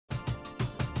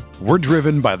We're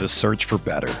driven by the search for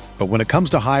better. But when it comes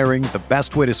to hiring, the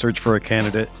best way to search for a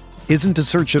candidate isn't to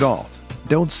search at all.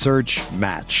 Don't search,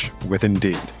 match with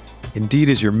Indeed. Indeed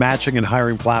is your matching and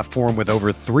hiring platform with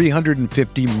over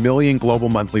 350 million global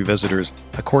monthly visitors,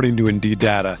 according to Indeed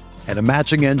data, and a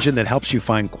matching engine that helps you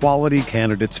find quality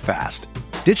candidates fast.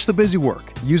 Ditch the busy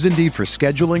work. Use Indeed for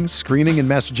scheduling, screening, and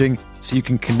messaging so you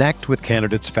can connect with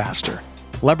candidates faster.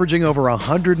 Leveraging over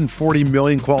 140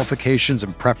 million qualifications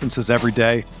and preferences every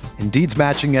day, Indeed's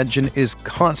matching engine is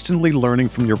constantly learning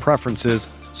from your preferences,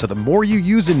 so the more you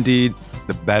use Indeed,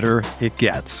 the better it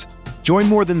gets. Join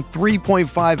more than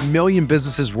 3.5 million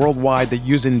businesses worldwide that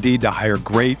use Indeed to hire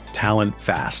great talent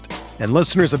fast. And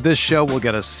listeners of this show will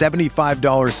get a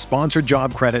 $75 sponsored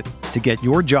job credit to get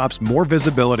your jobs more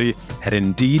visibility at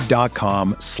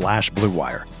Indeed.com/Blue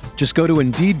Wire. Just go to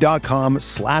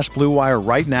Indeed.com/Blue Wire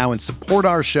right now and support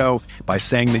our show by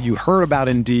saying that you heard about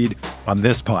Indeed on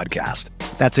this podcast.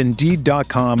 That's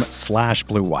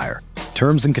Indeed.com/Blue Wire.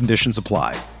 Terms and conditions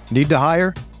apply. Need to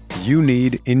hire? You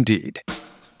need Indeed.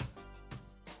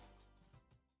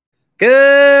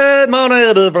 Good morning,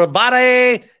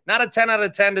 everybody. Not a 10 out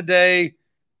of 10 today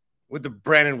with the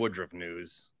Brandon Woodruff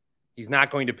news. He's not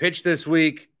going to pitch this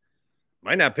week.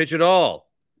 Might not pitch at all.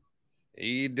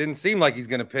 He didn't seem like he's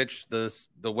going to pitch the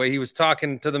way he was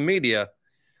talking to the media.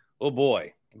 Oh,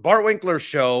 boy. Bart Winkler's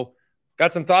show.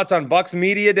 Got some thoughts on Bucks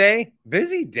Media Day.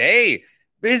 Busy day.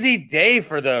 Busy day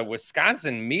for the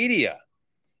Wisconsin media.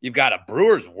 You've got a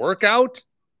Brewers workout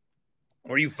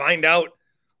where you find out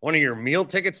one of your meal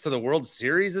tickets to the World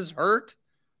Series is hurt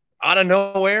out of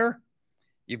nowhere.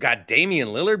 You've got Damian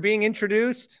Lillard being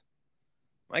introduced.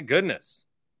 My goodness.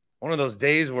 One of those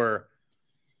days where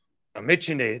I'm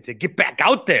itching to get back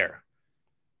out there.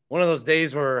 One of those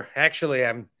days where actually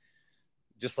I'm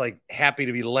just like happy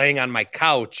to be laying on my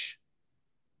couch,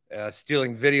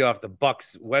 stealing video off the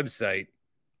Bucks website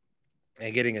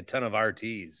and getting a ton of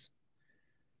RTs.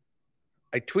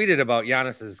 I tweeted about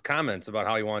Giannis's comments about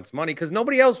how he wants money because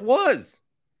nobody else was.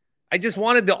 I just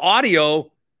wanted the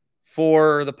audio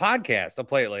for the podcast. I'll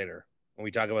play it later when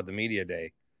we talk about the media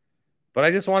day. But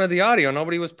I just wanted the audio.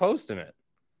 Nobody was posting it.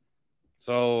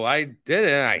 So I did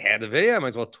it. I had the video. I might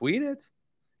as well tweet it.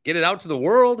 Get it out to the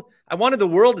world. I wanted the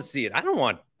world to see it. I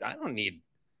don't need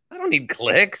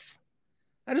clicks.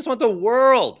 I just want the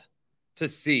world to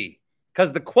see.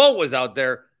 Because the quote was out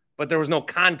there, but there was no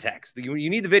context. You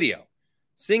need the video.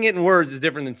 Seeing it in words is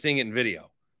different than seeing it in video.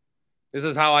 This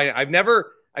is how I've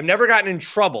never gotten in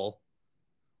trouble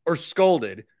or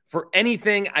scolded for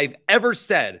anything I've ever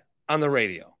said on the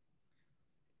radio.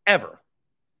 Ever.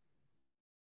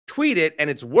 Tweet it and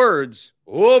it's words.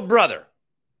 Oh, brother.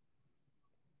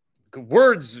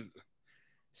 Words,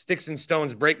 sticks and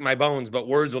stones break my bones, but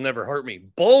words will never hurt me.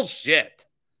 Bullshit.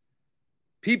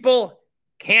 People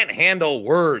can't handle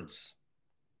words.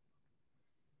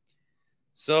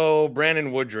 So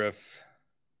Brandon Woodruff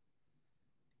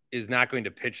is not going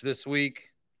to pitch this week,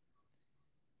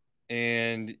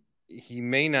 and he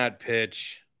may not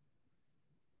pitch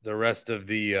the rest of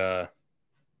the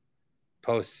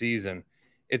postseason.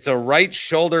 It's a right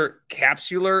shoulder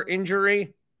capsular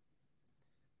injury.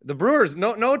 The Brewers,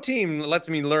 no team lets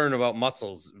me learn about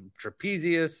muscles,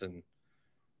 trapezius and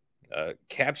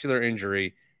capsular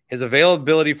injury. His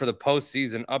availability for the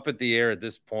postseason up at the air at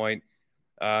this point.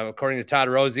 According to Todd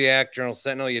Rosiak, Journal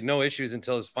Sentinel, he had no issues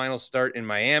until his final start in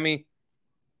Miami.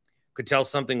 Could tell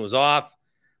something was off.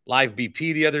 Live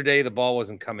BP the other day, the ball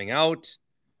wasn't coming out,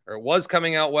 or it was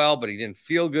coming out well, but he didn't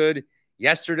feel good.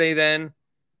 Yesterday, then,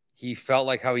 he felt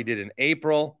like how he did in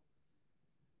April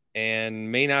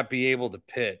and may not be able to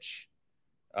pitch.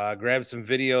 Grabbed some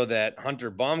video that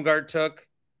Hunter Baumgart took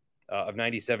of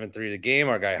 97.3 The Game,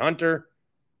 our guy Hunter.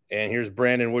 And here's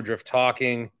Brandon Woodruff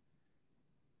talking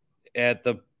at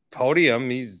the podium.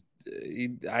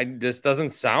 This doesn't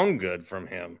sound good from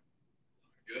him.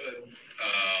 Good.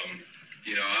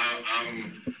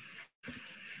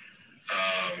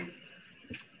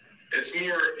 It's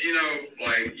more,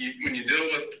 when you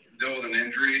deal with an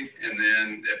injury and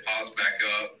then it pops back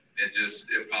up,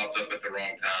 it popped up at the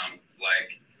wrong time.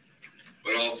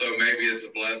 But also maybe it's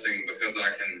a blessing because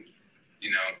I can,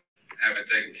 have it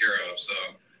taken care of. So,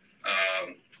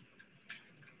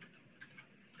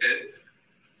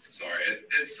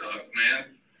 it sucked, man.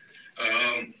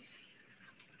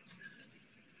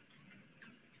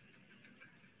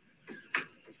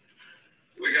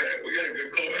 We got a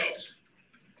good clubhouse,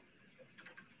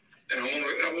 and I want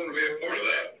to be a part of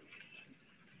that.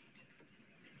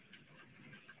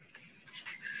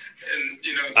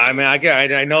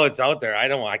 And I know it's out there.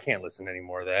 I can't listen to any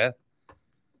more of that.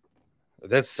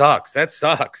 That sucks.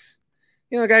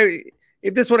 The guy,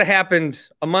 if this would have happened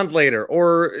a month later,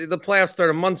 or the playoffs start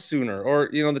a month sooner, or,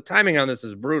 the timing on this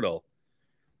is brutal.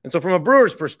 And so from a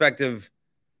Brewers perspective,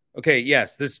 okay,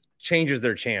 yes, this changes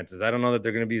their chances. I don't know that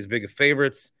they're going to be as big of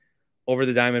favorites over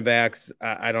the Diamondbacks.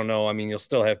 I don't know. I mean, you'll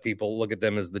still have people look at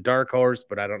them as the dark horse,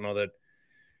 but I don't know that.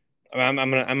 I'm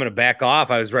gonna back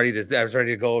off. I was ready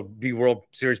to go be World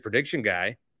Series prediction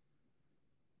guy.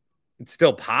 It's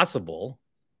still possible.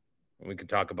 We could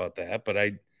talk about that, but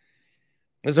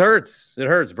this hurts. It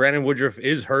hurts. Brandon Woodruff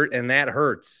is hurt, and that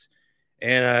hurts.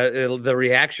 And the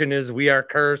reaction is, we are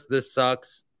cursed. This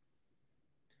sucks.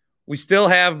 We still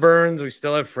have Burns. We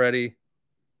still have Freddie.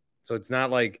 So it's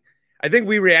not like, I think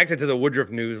we reacted to the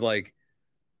Woodruff news like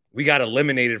we got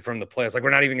eliminated from the playoffs. Like we're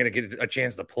not even going to get a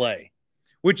chance to play,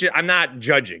 which I'm not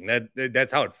judging.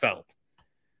 That's how it felt.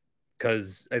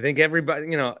 Because I think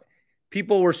everybody,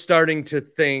 people were starting to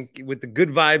think with the good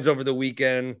vibes over the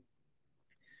weekend,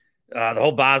 the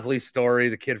whole Bosley story,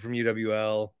 the kid from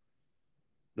UWL,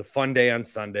 the fun day on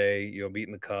Sunday,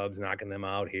 beating the Cubs, knocking them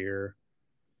out here.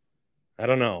 I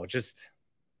don't know.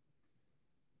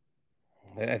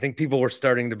 I think people were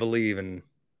starting to believe, and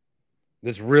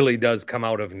this really does come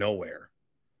out of nowhere.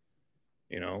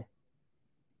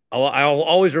 I'll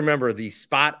always remember the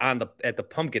spot at the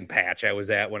pumpkin patch I was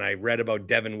at when I read about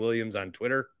Devin Williams on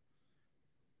Twitter.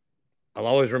 I'll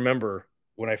always remember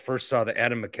when I first saw the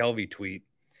Adam McKelvey tweet,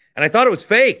 and I thought it was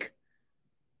fake.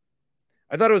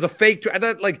 I thought it was a fake tweet. I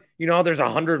thought, there's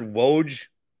 100 Woj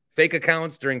fake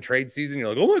accounts during trade season. You're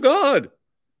like, oh my God.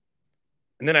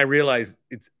 And then I realized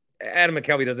it's Adam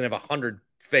McKelvey doesn't have 100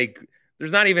 fake.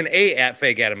 There's not even a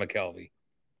fake Adam McKelvey.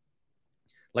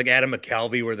 Like Adam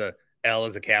McKelvey where the L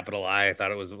is a capital I. I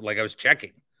thought it was like I was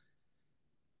checking.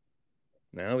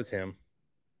 No, it was him.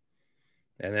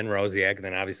 And then Rosiak, and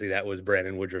then obviously that was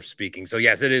Brandon Woodruff speaking. So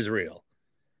yes, it is real.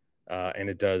 And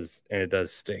it does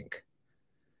stink.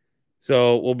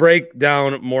 So we'll break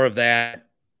down more of that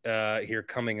here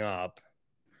coming up.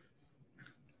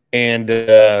 And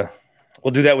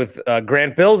we'll do that with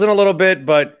Grant Bills in a little bit,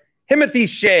 but Timothy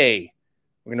Shea,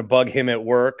 we're going to bug him at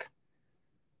work.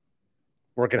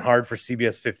 Working hard for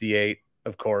CBS 58,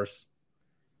 of course.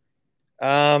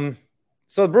 So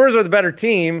the Brewers are the better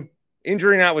team,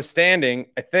 injury notwithstanding,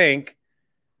 I think.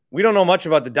 We don't know much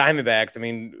about the Diamondbacks. I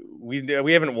mean,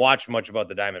 we haven't watched much about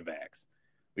the Diamondbacks.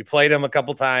 We played them a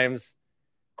couple times.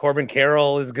 Corbin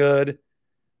Carroll is good.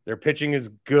 Their pitching is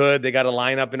good. They got a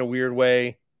lineup in a weird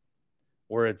way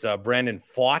where it's Brandon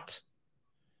Fought.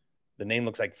 The name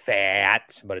looks like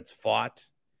Fat, but it's Fought.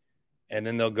 And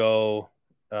then they'll go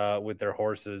with their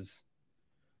horses.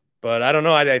 But I don't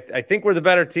know. I think we're the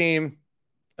better team.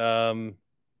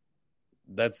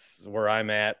 That's where I'm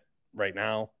at right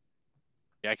now.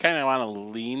 Yeah, I kind of want to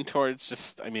lean towards the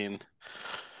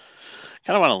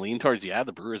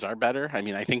Brewers are better. I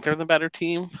mean, I think they're the better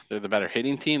team. They're the better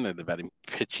hitting team. They're the better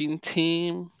pitching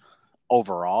team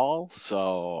overall.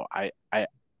 So I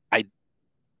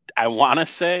want to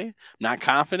say, I'm not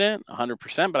confident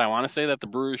 100%, but I want to say that the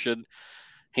Brewers should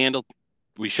handle.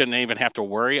 We shouldn't even have to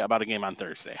worry about a game on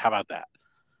Thursday. How about that?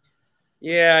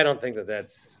 Yeah, I don't think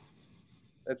that's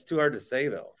too hard to say,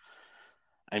 though.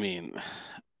 I mean,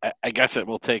 I guess it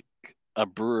will take a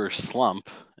Brewer slump,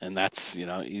 and that's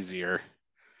easier.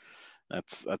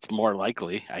 That's more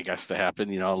likely, I guess, to happen.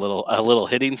 A little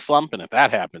hitting slump, and if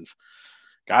that happens,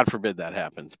 God forbid that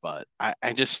happens. But I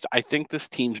think this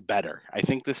team's better. I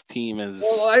think this team is.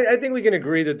 Well, I think we can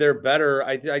agree that they're better.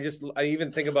 I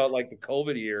even think about like the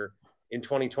COVID year in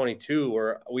 2022,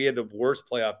 where we had the worst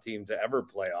playoff team to ever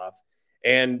play off,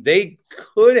 and they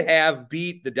could have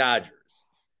beat the Dodgers.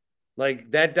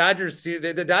 Like that Dodgers,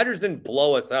 the Dodgers didn't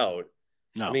blow us out.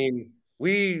 No, I mean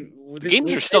the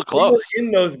games are still close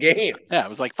in those games. Yeah, it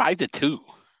was like 5-2.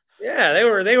 Yeah,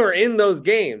 they were in those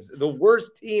games. The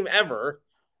worst team ever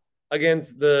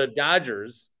against the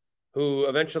Dodgers, who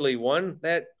eventually won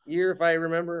that year, if I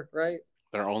remember right.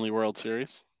 Their only World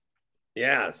Series.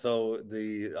 Yeah, so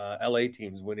the LA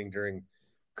team's winning during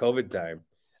COVID time.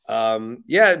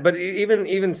 Yeah, but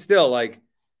even still, like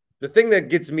the thing that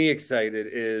gets me excited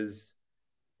is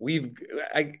we've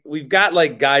got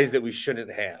like guys that we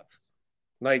shouldn't have.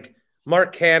 Like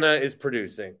Mark Canha is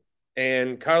producing,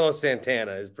 and Carlos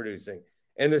Santana is producing,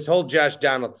 and this whole Josh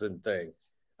Donaldson thing.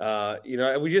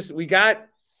 We got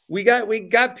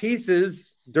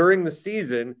pieces during the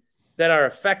season that are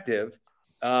effective.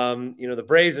 The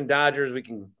Braves and Dodgers, we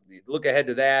can look ahead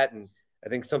to that, and I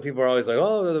think some people are always like,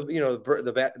 oh,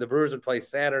 the Brewers would play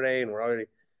Saturday, and we're already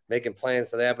making plans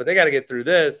for that, but they got to get through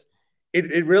this.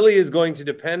 It really is going to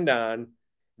depend on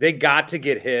they got to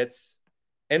get hits,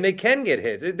 and they can get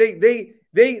hits.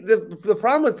 The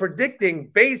problem with predicting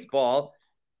baseball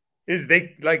is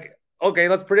they like, okay,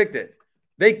 let's predict it.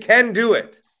 They can do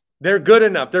it. They're good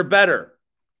enough. They're better.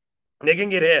 They can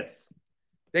get hits.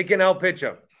 They can outpitch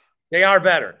them. They are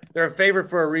better. They're a favorite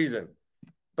for a reason.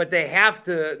 But they have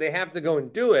to go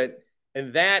and do it.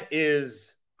 And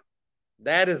that's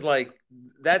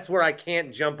where I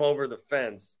can't jump over the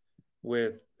fence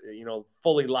with,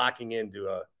 fully locking into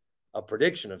a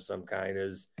prediction of some kind.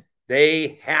 Is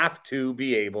they have to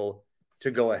be able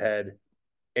to go ahead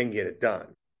and get it done.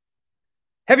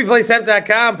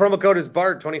 HappyPlaceHemp.com. Promo code is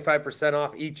BART, 25%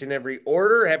 off each and every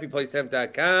order.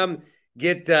 HappyPlaceHemp.com.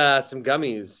 Get some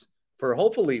gummies for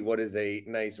hopefully what is a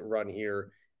nice run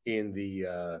here in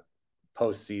the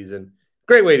postseason.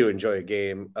 Great way to enjoy a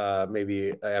game,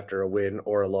 maybe after a win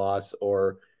or a loss,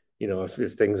 or,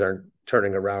 if things aren't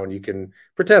turning around, you can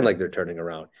pretend like they're turning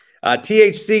around.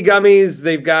 THC gummies,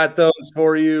 they've got those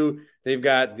for you. They've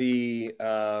got the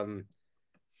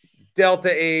Delta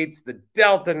 8s, the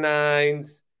Delta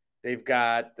 9s. They've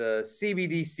got the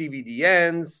CBD,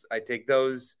 CBDNs. I take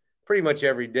those pretty much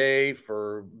every day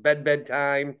for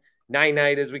bedtime,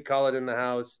 night, as we call it in the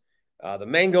house. The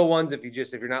mango ones, if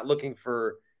you're not looking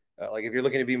for, if you're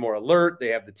looking to be more alert, they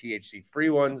have the THC free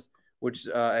ones, which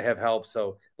have helped.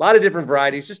 So a lot of different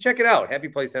varieties. Just check it out.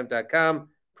 HappyPlaceHemp.com,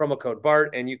 promo code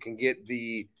BART, and you can get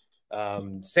the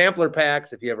sampler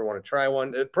packs if you ever want to try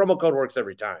one. The promo code works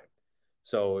every time.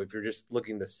 So if you're just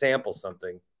looking to sample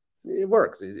something, it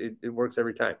works. It works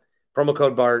every time. Promo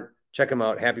code BART. Check them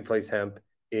out. Happy Place Hemp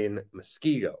in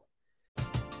Muskego.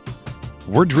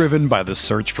 We're driven by the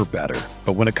search for better.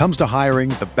 But when it comes to hiring,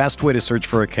 the best way to search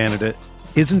for a candidate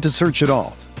isn't to search at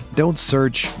all. Don't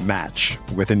search, match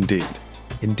with Indeed.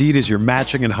 Indeed is your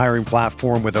matching and hiring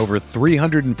platform with over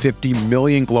 350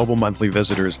 million global monthly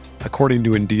visitors, according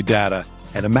to Indeed data,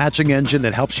 and a matching engine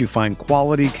that helps you find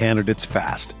quality candidates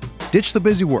fast. Ditch the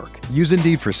busy work. Use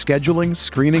Indeed for scheduling,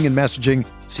 screening, and messaging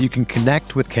so you can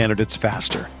connect with candidates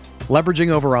faster. Leveraging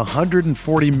over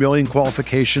 140 million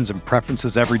qualifications and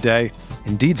preferences every day,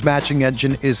 Indeed's matching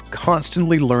engine is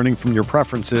constantly learning from your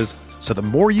preferences, so the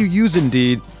more you use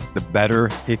Indeed, the better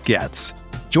it gets.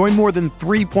 Join more than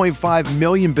 3.5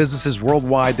 million businesses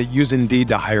worldwide that use Indeed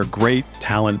to hire great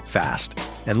talent fast.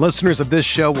 And listeners of this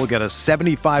show will get a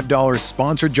 $75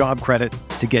 sponsored job credit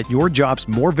to get your jobs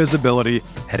more visibility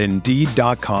at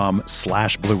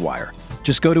Indeed.com/Blue Wire.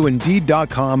 Just go to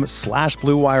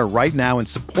Indeed.com/Blue Wire right now and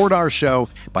support our show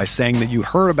by saying that you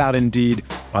heard about Indeed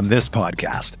on this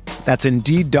podcast. That's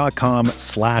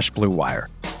Indeed.com/Blue Wire.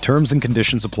 Terms and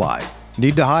conditions apply.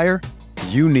 Need to hire?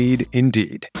 You need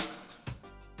Indeed.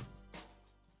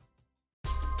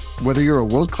 Whether you're a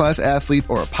world-class athlete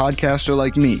or a podcaster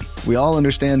like me, we all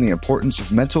understand the importance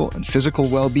of mental and physical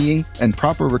well-being and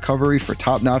proper recovery for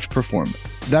top-notch performance.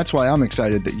 That's why I'm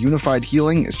excited that Unified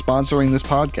Healing is sponsoring this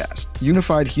podcast.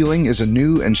 Unified Healing is a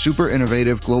new and super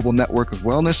innovative global network of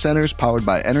wellness centers powered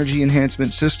by Energy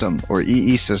Enhancement System, or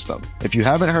EE System. If you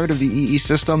haven't heard of the EE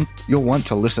System, you'll want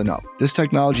to listen up. This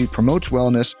technology promotes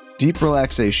wellness, deep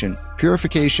relaxation,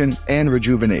 purification, and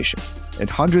rejuvenation. At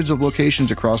hundreds of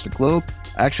locations across the globe,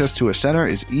 access to a center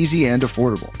is easy and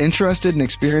affordable. Interested in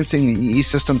experiencing the EE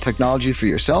System technology for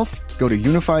yourself? Go to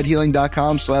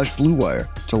unifiedhealing.com/Blue Wire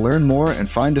to learn more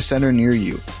and find a center near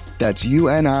you. That's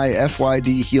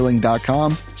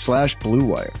UNIFYDhealing.com/Blue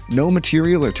Wire. No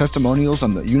material or testimonials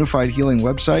on the Unified Healing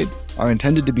website are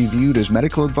intended to be viewed as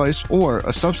medical advice or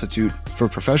a substitute for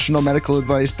professional medical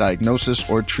advice, diagnosis,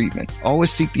 or treatment.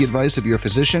 Always seek the advice of your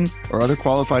physician or other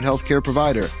qualified healthcare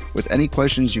provider with any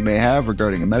questions you may have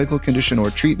regarding a medical condition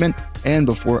or treatment and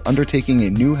before undertaking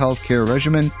a new healthcare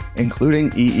regimen,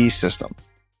 including EE System.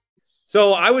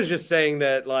 So I was just saying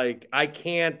that, I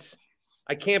can't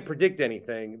predict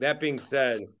anything. That being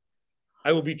said,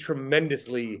 I will be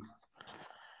tremendously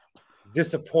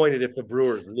disappointed if the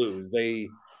Brewers lose. They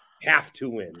have to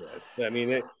win this. I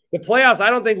mean, the playoffs, I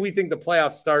don't think we think the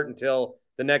playoffs start until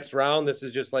the next round. This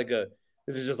is just like a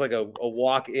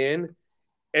walk in.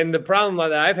 And the problem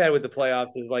that I've had with the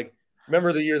playoffs is,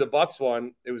 remember the year the Bucks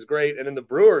won? It was great. And then the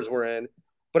Brewers were in,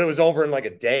 but it was over in a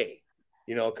day.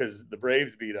 Because the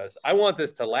Braves beat us. I want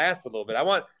this to last a little bit. I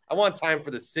want time for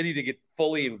the city to get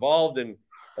fully involved and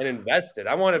invested.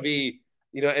 I want to be,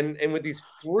 and with these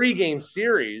 3-game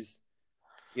series,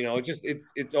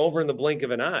 it's over in the blink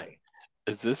of an eye.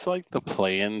 Is this like the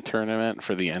play-in tournament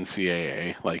for the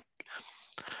NCAA?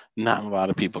 Not a lot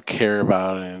of people care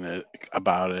about it,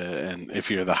 and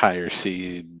if you're the higher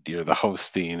seed, you're the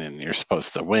hosting, and you're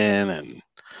supposed to win, and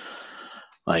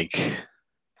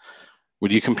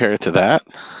would you compare it to that?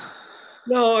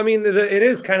 No, I mean, it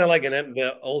is kind of like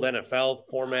the old NFL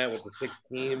format with the 6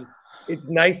 teams. it's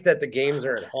nice that the games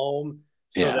are at home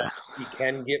so Yeah. that you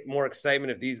can get more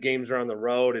excitement. If these games are on the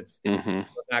road, it's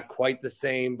not quite the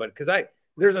same, but because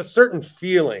there's a certain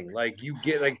feeling like you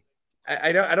get like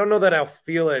I don't know that I'll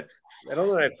feel it. I don't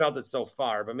know that I felt it so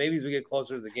far, but maybe as we get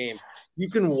closer to the game, you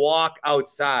can walk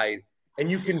outside and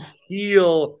you can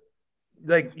feel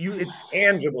like it's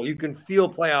tangible. You can feel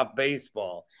playoff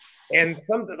baseball. And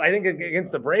something I think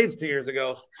against the Braves 2 years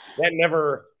ago, that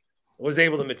never was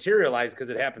able to materialize because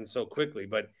it happened so quickly.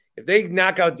 But if they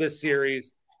knock out this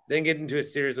series, then get into a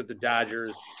series with the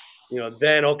Dodgers,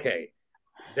 then okay.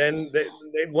 Then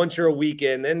once you're a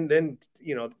weekend, then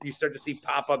you start to see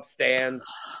pop-up stands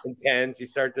and tents. You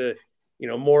start to,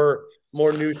 more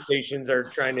news stations are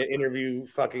trying to interview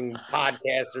fucking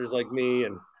podcasters like me,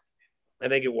 and I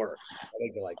think it works. I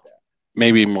think they like that.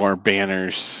 Maybe more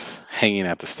banners hanging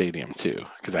at the stadium too,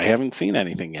 because I haven't seen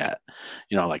anything yet.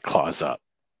 Like claws up.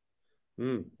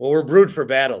 Well, we're brewed for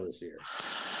battle this year.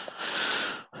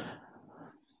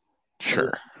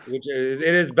 Sure. Which it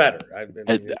is better.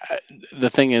 The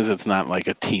thing is, it's not like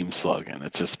a team slogan.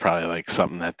 It's just probably like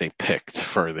something that they picked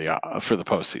for the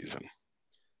postseason.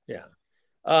 Yeah.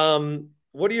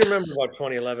 What do you remember about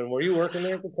 2011? Were you working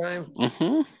there at the time?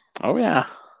 Mm-hmm. Oh yeah.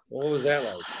 What was that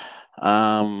like?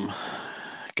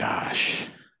 Gosh,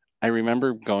 I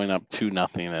remember going up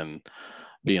 2-0 and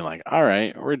being like, "All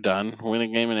right, we're done. Win a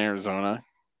game in Arizona."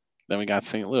 Then we got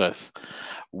St. Louis.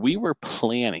 We were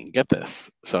planning. Get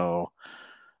this. So,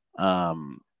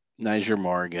 Niger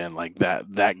Morgan, like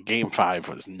that game 5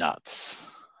 was nuts.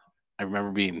 I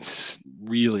remember being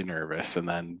really nervous and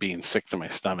then being sick to my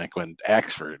stomach when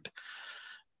Axford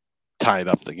tied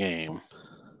up the game.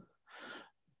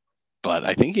 But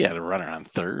I think he had a runner on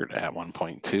third at one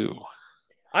point too.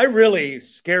 I really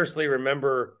scarcely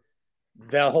remember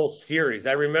the whole series.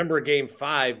 I remember game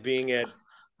 5 being at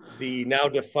the now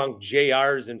defunct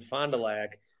JR's in Fond du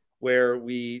Lac, where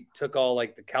we took all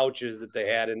like the couches that they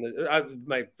had in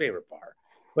my favorite bar,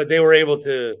 but they were able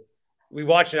to. We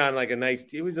watched it on like a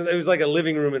nice. It was like a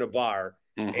living room in a bar,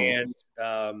 and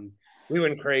we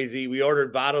went crazy. We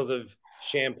ordered bottles of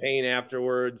champagne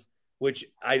afterwards, which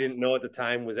I didn't know at the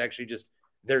time was actually just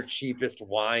their cheapest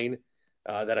wine.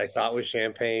 That I thought was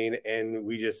champagne, and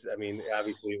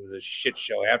obviously it was a shit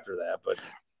show after that. But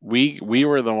we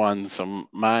were the ones.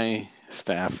 My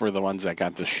staff were the ones that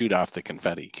got to shoot off the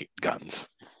confetti guns.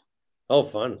 Oh,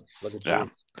 fun! Look at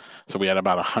you. So we had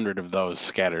about 100 of those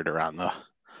scattered around the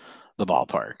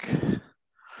ballpark.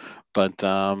 But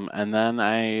and then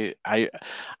I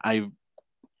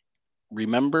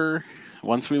remember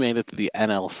once we made it to the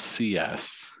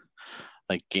NLCS.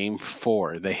 Like game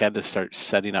 4, they had to start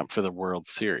setting up for the World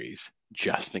Series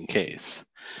just in case,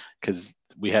 because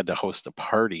we had to host a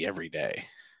party every day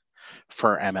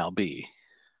for MLB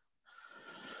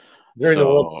during the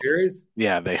World Series.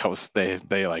 Yeah, they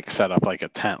like set up like a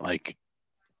tent. Like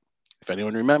if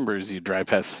anyone remembers, you drive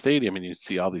past the stadium and you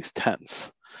see all these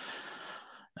tents,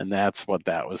 and that's what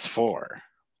that was for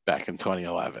back in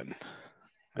 2011.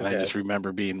 And I just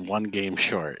remember being one game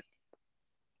short.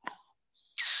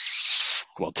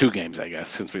 Well, 2 games, I guess,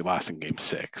 since we lost in game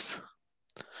 6.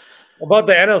 About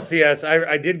the NLCS,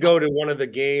 I did go to one of the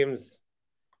games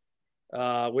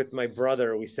with my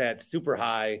brother. We sat super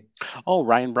high. Oh,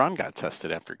 Ryan Braun got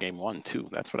tested after game 1 too.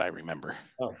 That's what I remember.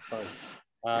 Oh, fun.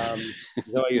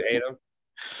 Is that why you hate him?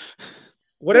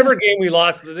 Whatever game we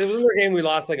lost, there was another game we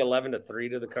lost like 11-3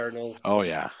 to the Cardinals. Oh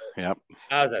yeah, yep.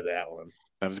 I was at that one.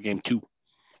 That was game 2.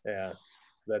 Yeah,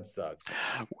 that sucked.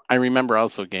 I remember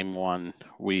also game 1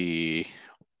 we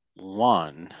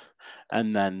won,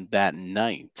 and then that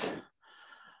night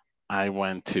I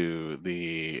went to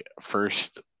the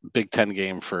first Big Ten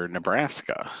game for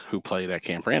Nebraska, who played at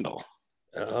Camp Randall.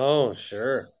 Oh,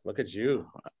 sure. Look at you.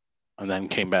 And then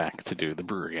came back to do the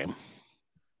Brewer game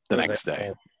the next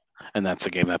day. And that's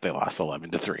the game that they lost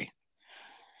 11-3.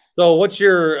 So what's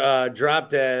your drop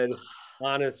dead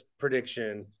honest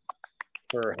prediction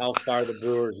for how far the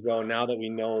Brewers go now that we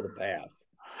know the path?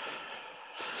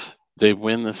 They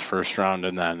win this first round,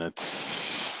 and then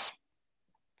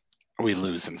we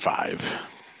lose in 5.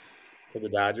 To the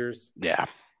Dodgers? Yeah.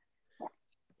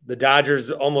 The Dodgers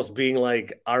almost being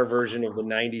like our version of the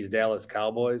 90s Dallas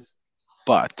Cowboys.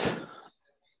 But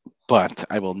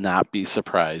I will not be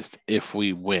surprised if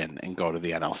we win and go to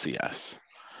the NLCS.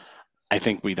 I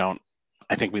think we don't.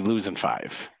 I think we lose in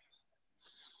 5.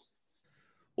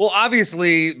 Well,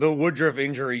 obviously, the Woodruff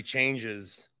injury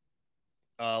changes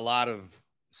a lot of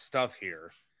stuff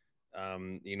here.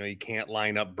 You can't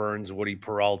line up Burns, Woody,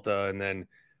 Peralta, and then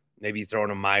maybe throw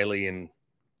in a Miley and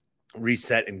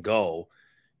reset and go.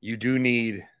 You do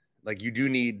need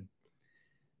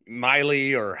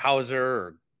Miley or Hauser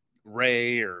or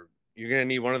Ray, or you're going to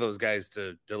need one of those guys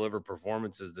to deliver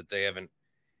performances that they haven't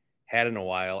had in a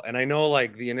while. And I know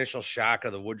like the initial shock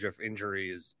of the Woodruff injury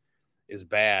is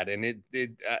bad. And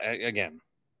again,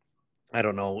 I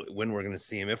don't know when we're going to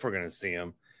see him, if we're going to see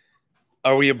him.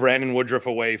 Are we a Brandon Woodruff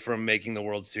away from making the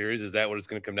World Series? Is that what it's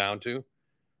going to come down to?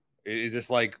 Is this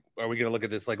like, are we going to look at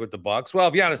this like with the Bucks? Well,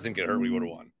 if Giannis didn't get hurt, we would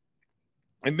have won.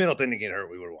 If Middleton didn't get hurt,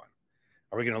 we would have won.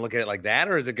 Are we going to look at it like that?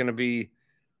 Or is it going to be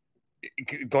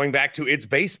going back to it's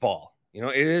baseball? You know,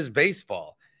 it is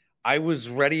baseball. I was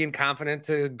ready and confident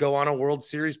to go on a World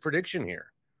Series prediction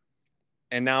here.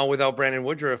 And now without Brandon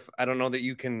Woodruff, I don't know that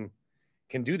you can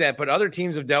do that. But other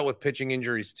teams have dealt with pitching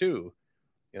injuries too.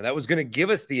 You know, that was going to give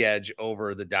us the edge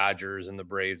over the Dodgers and the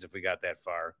Braves if we got that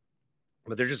far.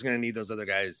 But they're just going to need those other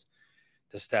guys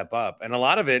to step up. And a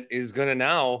lot of it is going to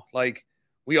now, like,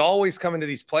 we always come into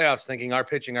these playoffs thinking our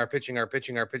pitching.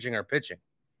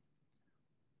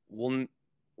 Well,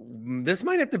 this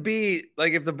might have to be,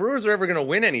 like, if the Brewers are ever going to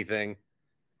win anything,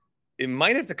 it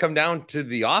might have to come down to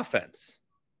the offense.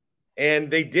 And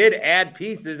they did add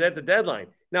pieces at the deadline.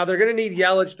 Now, they're going to need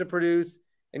Yelich to produce,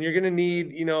 and you're going to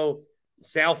need, you know,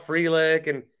 Sal Frelick,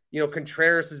 and, you know,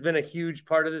 Contreras has been a huge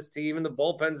part of this team, and the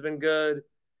bullpen's been good.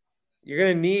 You're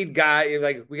going to need guys,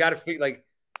 like, we got to figure, like,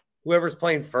 whoever's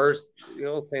playing first, you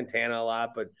know, Santana a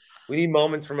lot, but we need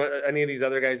moments from any of these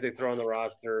other guys they throw on the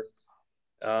roster.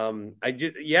 Willie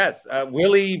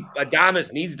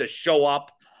Adames needs to show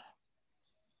up.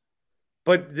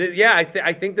 But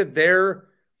I think that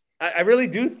I really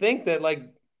do think that, like,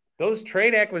 those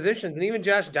trade acquisitions and even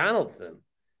Josh Donaldson,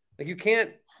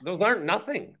 like, those aren't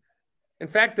nothing. In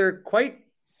fact, they're quite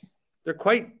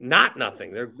not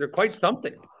nothing. They're quite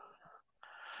something.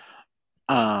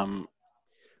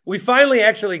 We finally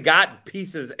actually got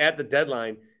pieces at the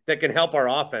deadline that can help our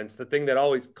offense, the thing that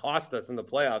always cost us in the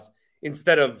playoffs,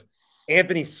 instead of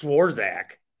Anthony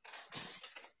Swarzak.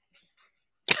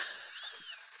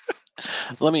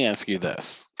 Let me ask you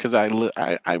this, because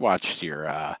I watched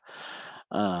your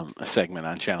segment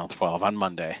on Channel 12 on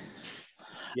Monday,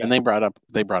 Yes. and they brought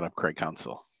up Craig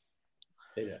Counsell.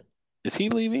 They did. Is he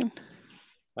leaving?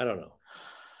 I don't know.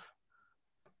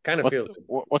 Kind of feels.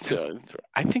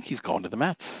 I think he's going to the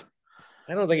Mets.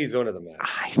 I don't think he's going to the Mets.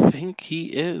 I think he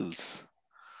is.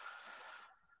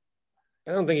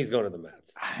 I don't think he's going to the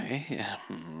Mets.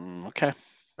 Okay.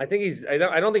 I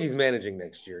don't think he's managing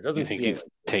next year. You think he's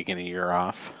taking a year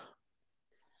off?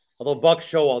 Although Buck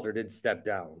Showalter did step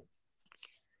down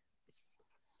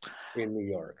in New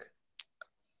York.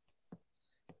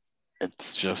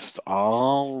 It's just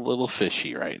all a little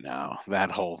fishy right now, that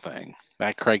whole thing.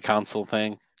 That Craig Counsell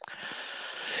thing.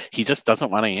 He just doesn't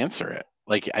want to answer it.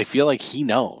 Like, I feel like he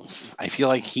knows. I feel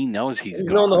like he knows he's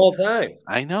gone. Known the whole time.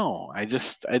 I know. I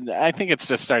think it's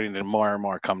just starting to more and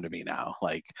more come to me now.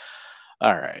 Like,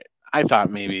 all right. I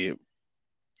thought maybe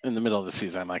in the middle of the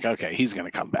season, I'm like, okay, he's going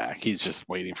to come back. He's just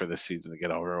waiting for this season to get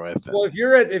over with. Well, if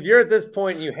you're at this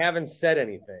point and you haven't said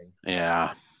anything,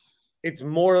 yeah, it's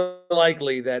more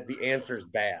likely that the answer's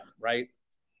bad, right?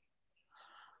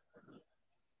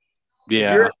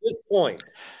 Yeah. If you're at this point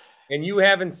and you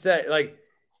haven't said, like,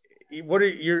 what are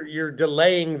you're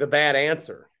delaying the bad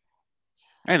answer.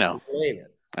 I know. You're delaying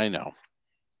it. I know.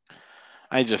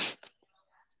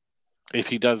 If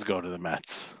he does go to the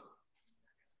Mets,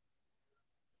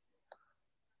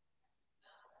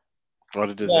 what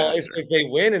a disaster. Well, if they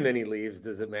win and then he leaves,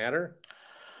 does it matter?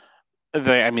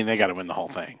 They got to win the whole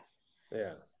thing.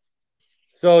 Yeah.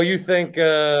 So you think?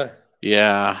 Yeah,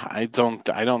 I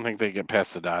don't think they get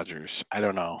past the Dodgers. I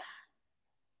don't know.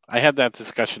 I had that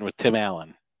discussion with Tim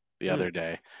Allen the other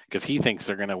day because he thinks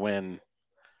they're going to win.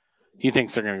 He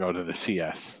thinks they're going to go to the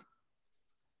CS.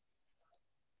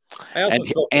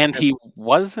 And he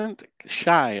wasn't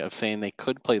shy of saying they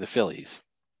could play the Phillies.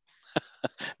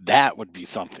 That would be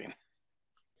something.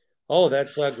 Oh,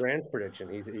 that's Grant's prediction.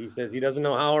 He says he doesn't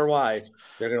know how or why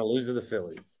they're going to lose to the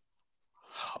Phillies.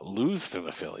 Lose to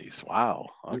the Phillies. Wow.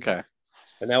 Okay.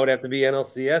 And that would have to be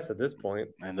NLCS at this point.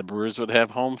 And the Brewers would have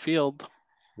home field.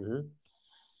 Mm-hmm.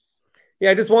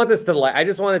 Yeah, I just want this to last. I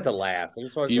just want it to last.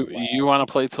 You want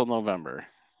to play till November?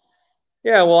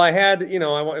 Yeah. Well, I had, if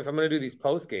I'm going to do these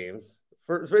post games,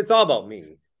 it's all about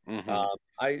me.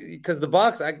 Mm-hmm. Because the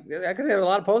Bucks, I could have a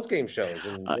lot of post game shows.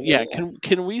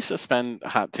 Can we suspend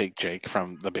Hot Take Jake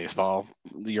from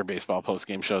your baseball post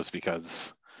game shows,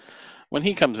 because when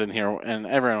he comes in here and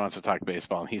everyone wants to talk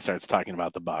baseball and he starts talking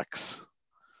about the Bucks,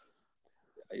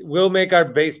 we'll make our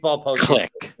baseball post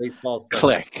click. Baseball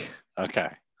click.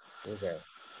 Okay.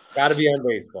 Got to be on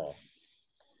baseball.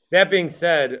 That being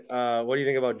said, what do you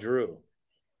think about Drew?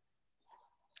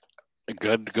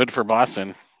 Good for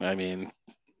Boston. I mean,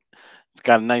 it's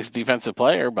got a nice defensive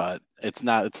player, but it's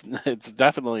not. It's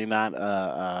definitely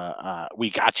not. We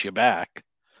got you back.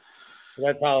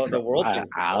 That's how the world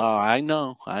thinks. I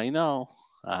know.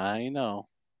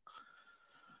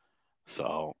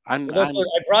 So I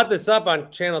brought this up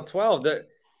on Channel 12,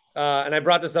 and I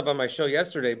brought this up on my show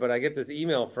yesterday. But I get this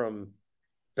email from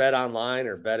Bet Online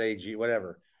or Bet AG,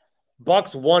 whatever.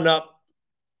 Bucks one up,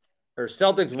 or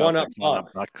Celtics one up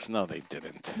Bucks. No, they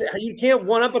didn't. You can't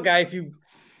one up a guy if you.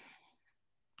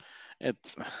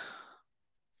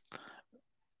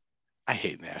 I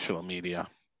hate national media.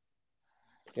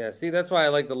 Yeah, see, that's why I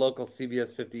like the local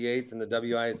CBS 58s and the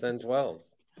WISN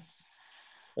 12s.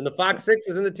 And the Fox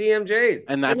 6s and the TMJs.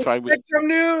 And that's why Spectrum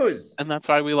News. And that's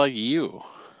why we like you.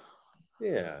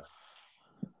 Yeah.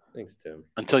 Thanks, Tim.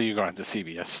 Until you go on to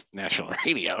CBS National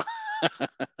Radio.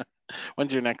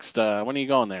 When's your next when are you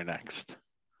going there next?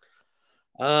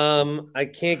 I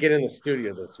can't get in the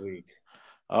studio this week.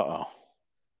 Uh-oh.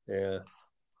 Yeah.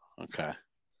 Okay.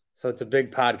 So it's a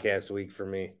big podcast week for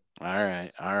me. All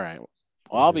right.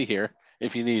 Well, I'll be here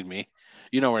if you need me.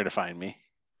 You know where to find me.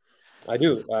 I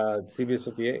do. CBS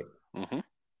 58.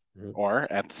 Or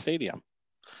at the stadium.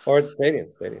 Or at the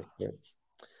stadium. Yeah.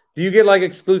 Do you get like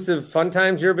exclusive fun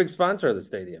times? You're a big sponsor of the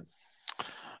stadium.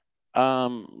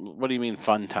 What do you mean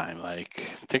fun time? Like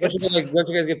tickets? Don't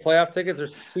you guys get playoff tickets?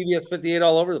 There's CBS 58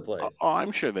 all over the place. Oh,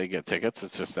 I'm sure they get tickets.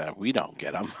 It's just that we don't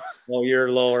get them. Well,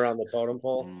 you're lower on the totem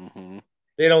pole. Mm-hmm.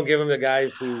 They don't give them to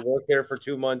guys who work there for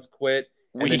 2 months, quit,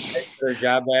 and then take their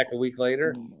job back a week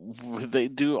later. They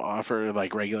do offer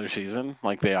like regular season.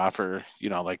 Like they offer,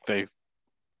 like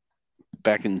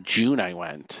back in June I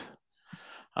went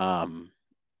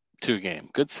to a game.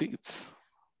 Good seats.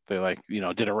 They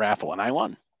did a raffle and I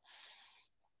won.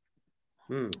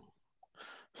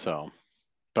 So,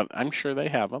 but I'm sure they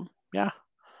have them. Yeah.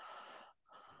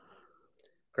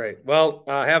 Great. Well,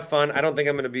 have fun. I don't think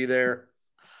I'm going to be there.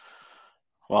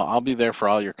 Well, I'll be there for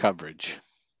all your coverage.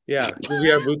 Yeah. We'll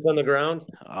be our boots on the ground.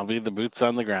 I'll be the boots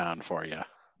on the ground for you.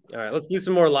 All right. Let's do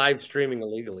some more live streaming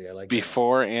illegally. I like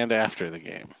before and after the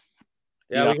game.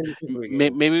 Yeah, we can do some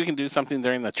maybe we can do something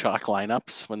during the chalk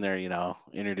lineups when they're,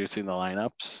 introducing the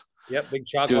lineups. Yep, big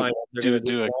chalk lineup. Do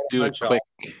a quick.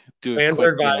 Fans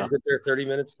are advised get there 30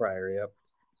 minutes prior. Yep.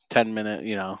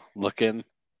 10-minute, look in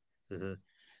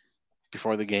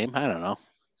before the game. I don't know.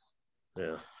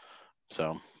 Yeah.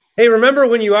 So. Hey, remember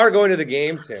when you are going to the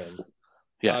game, Tim?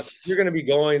 Yes. You're going to be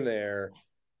going there,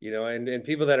 and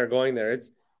people that are going there. It's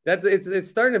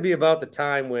starting to be about the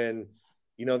time when,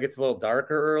 it gets a little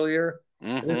darker earlier.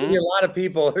 Mm-hmm. There's gonna be a lot of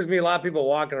people. There's gonna be a lot of people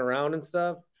walking around and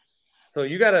stuff. So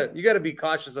you gotta be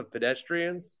cautious of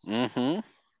pedestrians. Mm-hmm.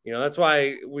 That's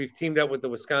why we've teamed up with the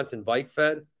Wisconsin Bike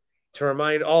Fed to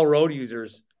remind all road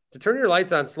users to turn your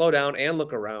lights on, slow down, and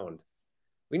look around.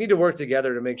 We need to work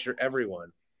together to make sure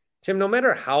everyone, Tim, no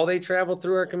matter how they travel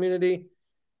through our community,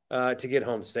 to get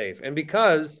home safe. And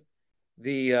because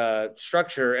the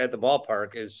structure at the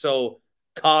ballpark is so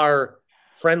car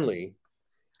friendly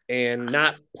and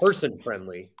not person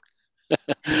friendly,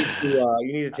 you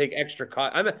need to take extra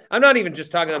caution. I'm not even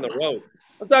just talking on the roads.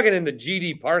 I'm talking in the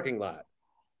GD parking lot.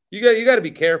 You got to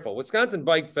be careful.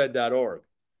 WisconsinBikeFed.org.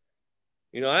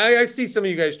 I see some of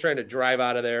you guys trying to drive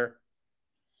out of there.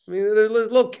 I mean, there's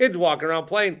little kids walking around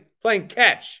playing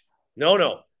catch.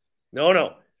 No.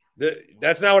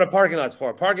 That's not what a parking lot's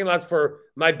for. A parking lot's for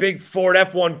my big Ford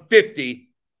F-150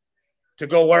 to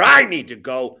go where I need to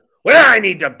go, when I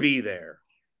need to be there.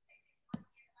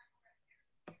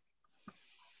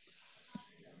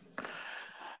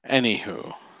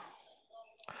 Anywho,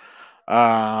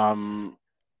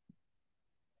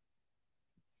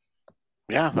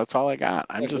 yeah, that's all I got.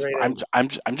 I'm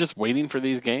just waiting for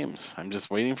these games.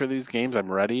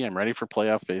 I'm ready. I'm ready for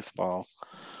playoff baseball.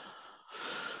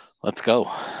 Let's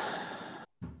go.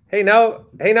 Hey now,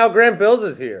 Grant Bills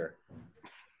is here,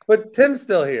 but Tim's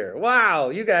still here. Wow,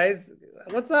 you guys,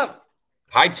 what's up?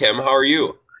 Hi, Tim. How are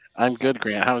you? I'm good,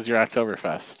 Grant. How was your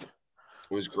Oktoberfest?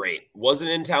 It was great. Wasn't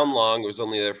in town long. It was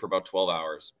only there for about 12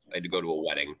 hours. I had to go to a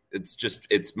wedding.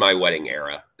 It's my wedding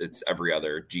era. It's every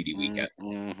other GD weekend.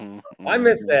 Mm-hmm. I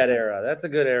miss that era. That's a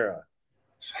good era.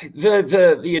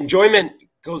 The enjoyment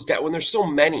goes down when there's so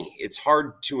many. It's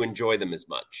hard to enjoy them as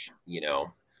much,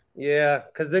 Yeah,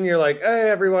 because then you're like, hey,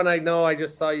 everyone I know, I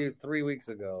just saw you 3 weeks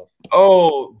ago.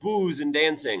 Oh, booze and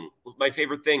dancing, my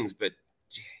favorite things. But,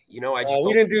 we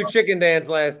didn't do chicken dance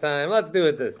last time. Let's do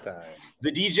it this time.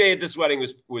 The DJ at this wedding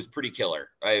was pretty killer.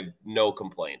 I have no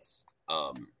complaints.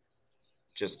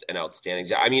 Just an outstanding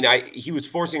job. I mean, he was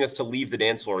forcing us to leave the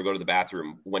dance floor to go to the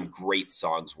bathroom when great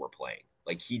songs were playing.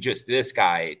 Like this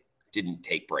guy didn't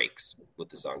take breaks with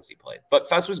the songs he played. But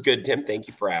Fest was good, Tim. Thank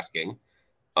you for asking.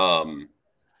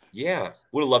 Yeah,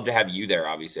 would have loved to have you there.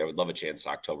 Obviously, I would love a chance to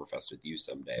Oktoberfest with you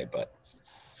someday, but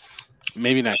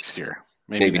maybe next year.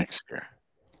 Maybe next year.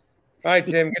 All right,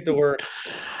 Tim, get to work.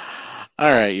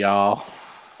 All right, y'all.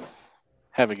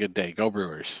 Have a good day. Go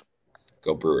Brewers.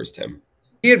 Go Brewers, Tim.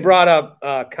 He had brought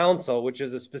up counsel, which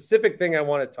is a specific thing I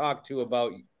want to talk to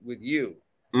about with you.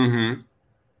 Mm-hmm.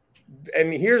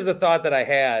 And here's the thought that I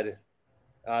had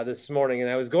this morning,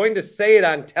 and I was going to say it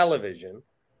on television,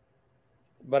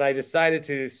 but I decided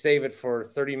to save it for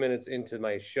 30 minutes into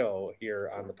my show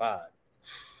here on the pod.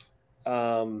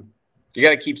 You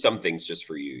got to keep some things just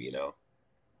for you, you know.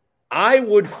 I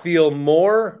would feel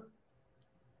more.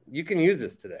 You can use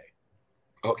this today.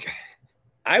 Okay.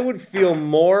 I would feel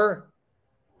more.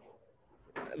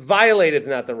 Violated is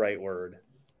not the right word.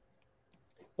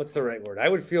 What's the right word? I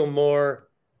would feel more.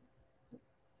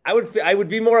 I would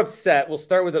be more upset. We'll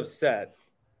start with upset.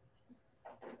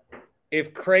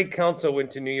 If Craig Counsell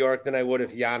went to New York than I would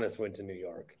if Giannis went to New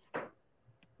York.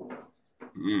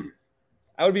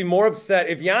 I would be more upset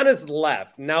if Giannis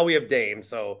left. Now we have Dame,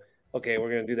 so okay, we're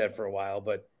gonna do that for a while.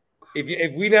 But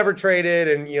if we never traded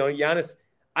and Giannis,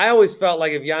 I always felt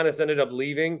like if Giannis ended up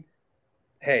leaving,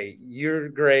 hey, you're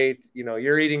great.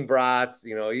 You're eating brats.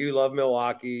 You love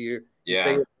Milwaukee. You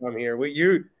say you're from here.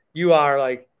 You are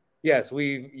like, yes,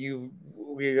 you've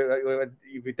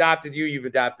adopted you. You've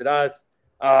adopted us.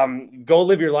 Go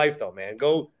live your life though, man.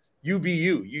 Go, you be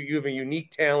you. You have a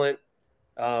unique talent.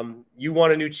 You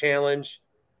want a new challenge.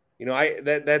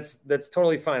 That's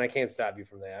totally fine. I can't stop you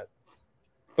from that.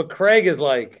 But Craig is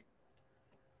like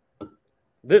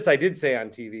this. I did say on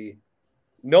TV,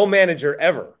 no manager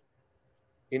ever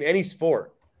in any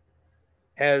sport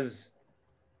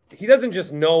he doesn't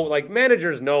just know, like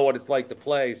managers know what it's like to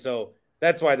play. So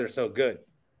that's why they're so good.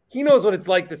 He knows what it's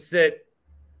like to sit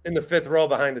in the fifth row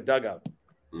behind the dugout.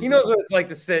 He knows what it's like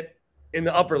to sit in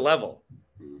the upper level.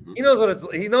 He knows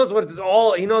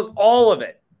all of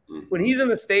it. When he's in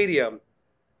the stadium,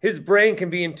 his brain can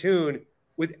be in tune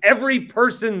with every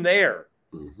person there.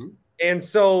 And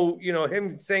so,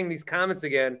 him saying these comments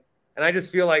again, and I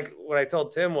just feel like what I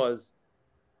told Tim was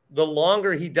the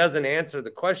longer he doesn't answer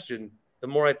the question, the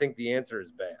more I think the answer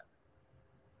is bad.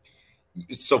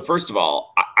 So first of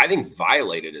all, I think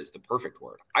violated is the perfect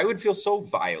word. I would feel so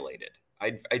violated.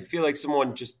 I'd feel like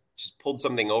someone just pulled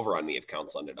something over on me if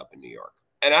Counsell ended up in New York.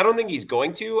 And I don't think he's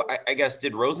going to. I guess,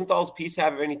 did Rosenthal's piece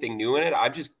have anything new in it?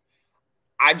 I've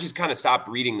just kind of stopped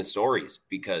reading the stories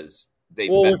because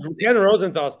with Ken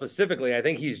Rosenthal specifically, I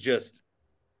think he's just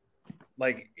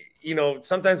like,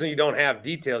 sometimes when you don't have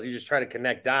details, you just try to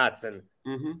connect dots. And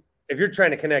if you're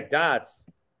trying to connect dots,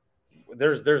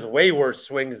 there's way worse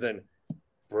swings than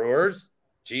Brewers,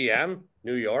 GM,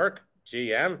 New York,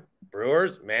 GM,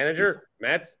 Brewers, manager,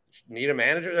 Mets, need a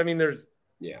manager. I mean, there's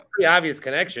pretty obvious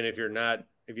connection if you don't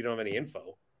have any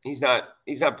info. He's not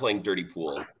playing dirty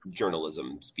pool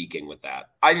journalism speaking with that.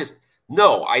 I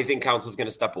think Counsell's going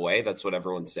to step away. That's what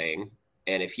everyone's saying.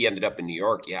 And if he ended up in New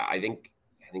York, I think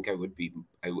I would be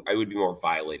more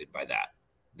violated by that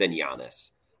than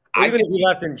Giannis. Even if he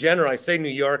left in general, I say New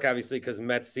York obviously because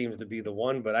Mets seems to be the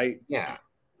one. But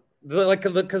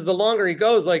because the longer he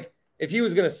goes, like if he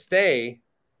was going to stay,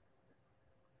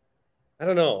 I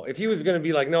don't know if he was going to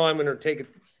be like, no, I'm going to take it.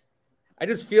 I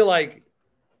just feel like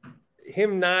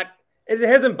him not. It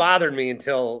hasn't bothered me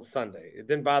until Sunday. It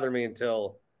didn't bother me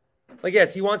until, like,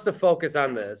 yes, he wants to focus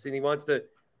on this and he wants to,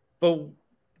 but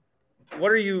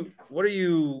what are you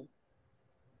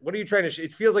trying to?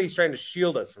 It feels like he's trying to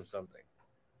shield us from something.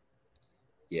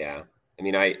 Yeah. I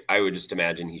mean, I would just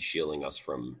imagine he's shielding us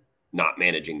from not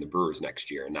managing the Brewers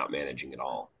next year and not managing at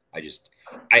all.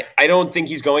 I don't think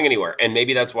he's going anywhere. And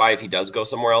maybe that's why if he does go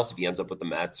somewhere else, if he ends up with the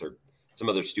Mets or some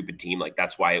other stupid team, like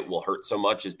that's why it will hurt so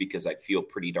much is because I feel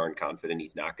pretty darn confident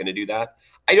he's not going to do that.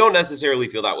 I don't necessarily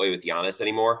feel that way with Giannis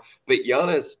anymore, but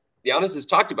Giannis has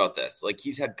talked about this. Like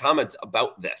he's had comments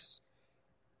about this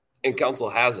and Counsell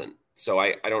hasn't. So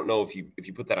I don't know if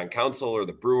you put that on Counsell or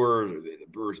the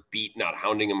Brewers beat not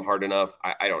hounding him hard enough.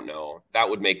 I don't know. That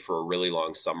would make for a really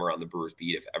long summer on the Brewers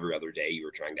beat if every other day you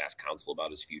were trying to ask Counsell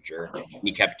about his future. And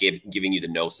he kept giving you the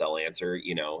no-sell answer,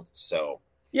 so.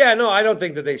 Yeah, no, I don't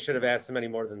think that they should have asked him any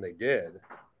more than they did.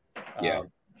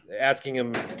 Asking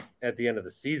him at the end of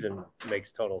the season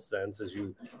makes total sense as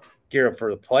you gear up for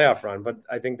the playoff run. But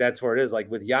I think that's where it is. Like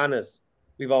with Giannis,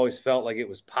 we've always felt like it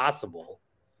was possible.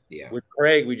 Yeah. With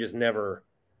Craig, we just never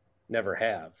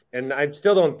have. And I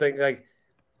still don't think like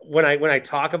when I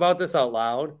talk about this out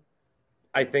loud,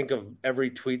 I think of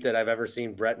every tweet that I've ever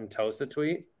seen Brett and Tosa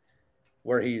tweet.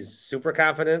 where he's super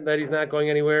confident that he's not going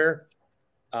anywhere.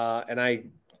 And I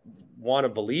want to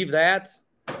believe that.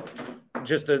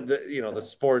 Just the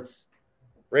sports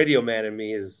radio man in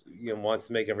me is wants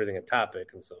to make everything a topic,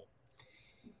 and so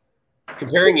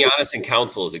comparing Giannis and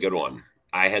Counsell is a good one.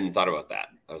 I hadn't thought about that.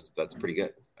 That's pretty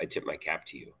good. I tip my cap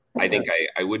to you. I think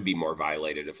I would be more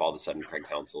violated if all of a sudden Craig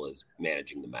Counsell is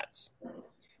managing the Mets.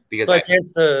 Because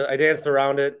so I danced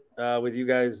around it with you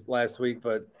guys last week,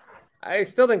 but I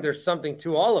still think there's something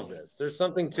to all of this. There's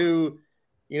something to,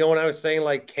 when I was saying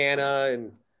like Canna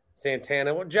and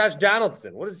Santana, Josh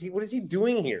Donaldson, what is he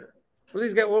doing here? What are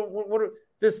these guys? What are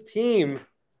this team?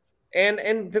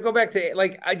 And to go back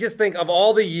to I just think of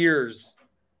all the years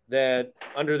that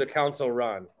under the Counsell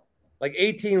run,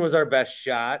 18 was our best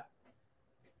shot.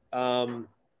 19,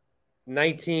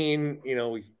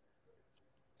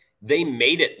 they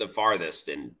made it the farthest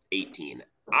in 18.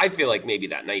 I feel like maybe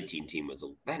that 19 team was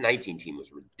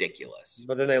ridiculous.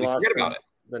 But then they lost about it.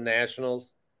 The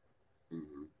Nationals.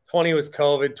 Mm-hmm. 20 was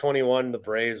COVID. 21, the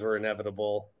Braves were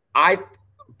inevitable.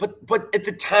 But at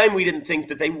the time we didn't think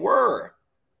that they were.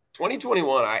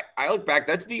 2021, I look back,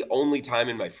 that's the only time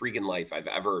in my freaking life I've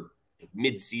ever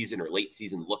mid-season or late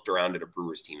season looked around at a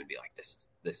Brewers team and be like, this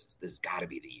has got to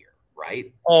be the year,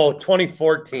 right? Oh,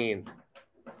 2014.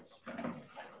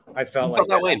 I felt like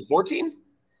that way in 14?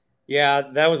 Yeah,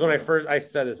 that was when I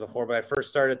said this before, but I first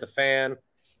started at the Fan,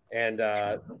 and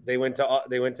they went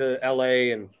to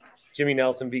LA, and Jimmy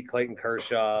Nelson beat Clayton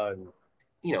Kershaw, and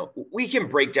we can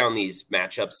break down these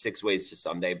matchups 6 ways to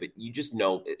Sunday, but you just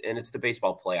know, and it's the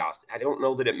baseball playoffs. I don't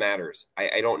know that it matters.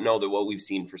 I don't know that what we've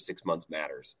seen for 6 months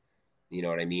matters. You know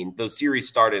what I mean? Those series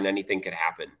start and anything could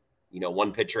happen.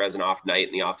 One pitcher has an off night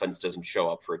and the offense doesn't show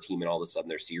up for a team, and all of a sudden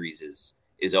their series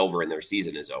is over and their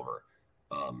season is over.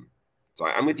 So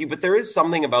I'm with you, but there is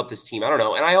something about this team. I don't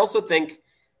know. And I also think,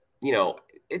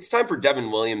 it's time for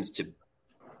Devin Williams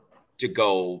to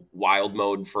go wild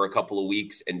mode for a couple of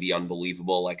weeks and be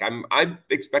unbelievable. I'm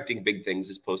expecting big things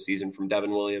this postseason from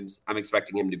Devin Williams. I'm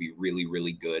expecting him to be really,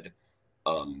 really good.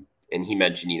 And he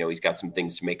mentioned, he's got some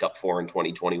things to make up for in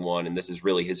 2021. And this is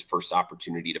really his first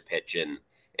opportunity to pitch in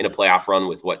a playoff run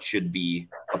with what should be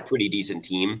a pretty decent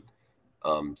team.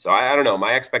 So I don't know.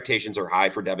 My expectations are high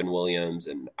for Devin Williams.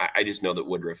 And I just know that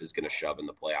Woodruff is going to shove in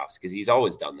the playoffs because he's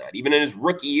always done that. Even in his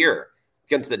rookie year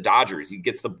against the Dodgers, he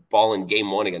gets the ball in game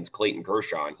 1 against Clayton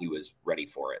Kershaw, and he was ready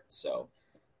for it. So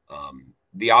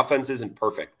the offense isn't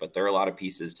perfect, but there are a lot of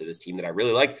pieces to this team that I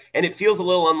really like. And it feels a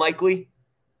little unlikely.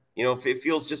 If it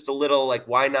feels just a little like,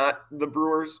 why not the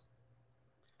Brewers?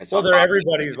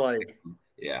 Everybody's like,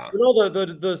 yeah.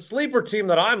 The sleeper team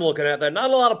that I'm looking at that not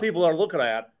a lot of people are looking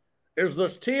at is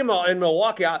this team in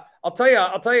Milwaukee. I'll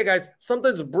tell you guys,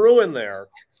 something's brewing there.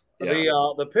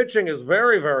 Yeah. The pitching is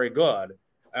very, very good.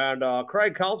 And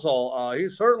Craig Counsell, he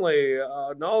certainly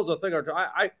knows a thing or two.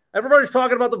 Everybody's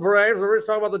talking about the Braves, everybody's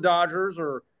talking about the Dodgers,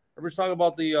 or everybody's talking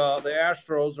about the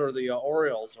Astros or the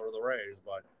Orioles or the Rays.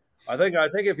 But I think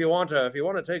if you want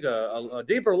to take a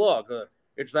deeper look,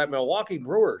 it's that Milwaukee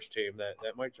Brewers team that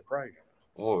might surprise you.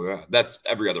 Oh yeah, that's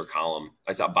every other column.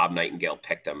 I saw Bob Nightingale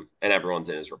picked him, and everyone's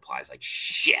in his replies like,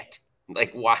 "Shit,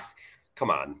 like what? Come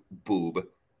on, boob."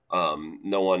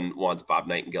 No one wants Bob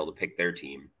Nightingale to pick their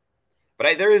team.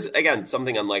 But there is, again,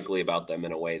 something unlikely about them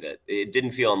in a way that it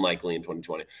didn't feel unlikely in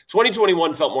 2020.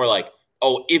 2021 felt more like,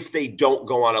 oh, if they don't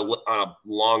go on a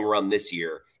long run this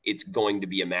year, it's going to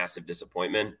be a massive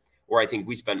disappointment. Where I think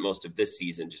we spent most of this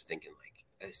season just thinking, like,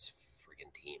 this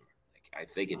freaking team. Like,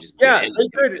 if they could just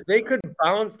they could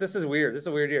bounce. This is weird. This is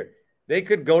a weird year. They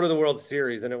could go to the World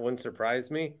Series, and it wouldn't surprise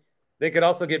me. They could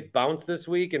also get bounced this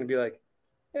week and be like,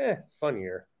 fun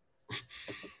year.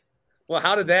 Well,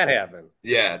 how did that happen?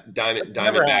 Yeah,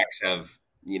 Diamondbacks have,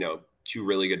 2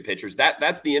 really good pitchers.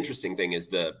 That's the interesting thing is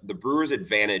the Brewers'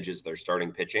 advantage is their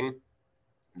starting pitching.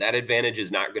 That advantage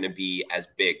is not going to be as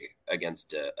big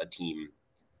against a team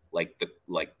like the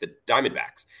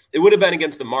Diamondbacks. It would have been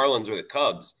against the Marlins or the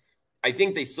Cubs. I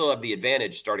think they still have the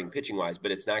advantage starting pitching wise, but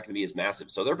it's not going to be as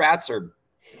massive. So their bats are,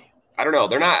 I don't know.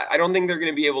 I don't think they're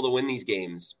going to be able to win these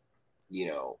games,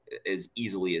 as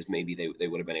easily as maybe they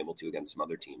would have been able to against some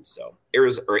other teams. So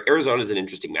Arizona is an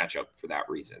interesting matchup for that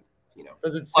reason.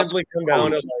 Does it simply come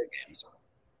down to games?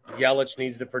 Yelich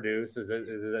needs to produce? Is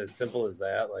it as simple as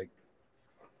that? Like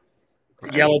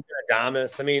right. Yelich and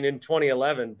Adames. I mean, in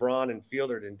 2011, Braun and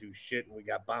Fielder didn't do shit, and we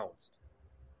got bounced.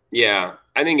 Yeah,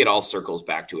 I think it all circles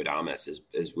back to Adames,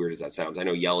 as weird as that sounds. I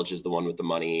know Yelich is the one with the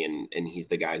money, and he's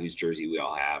the guy whose jersey we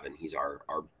all have, and he's our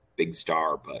big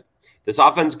star. But this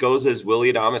offense goes as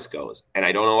Willy Adames goes, and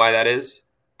I don't know why that is.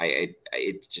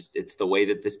 It's the way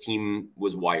that this team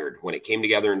was wired when it came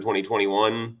together in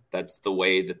 2021. That's the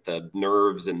way that the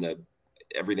nerves and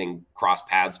everything cross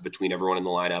paths between everyone in the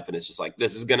lineup. And it's just like,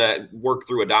 this is going to work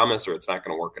through Adames or it's not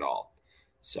going to work at all.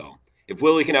 So if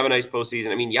Willie can have a nice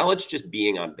postseason, I mean, Yelich just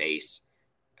being on base,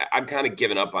 I've kind of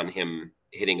given up on him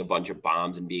hitting a bunch of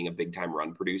bombs and being a big time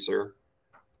run producer,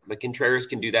 but Contreras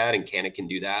can do that and Canna can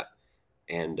do that.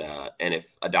 And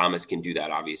if Adames can do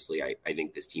that, obviously I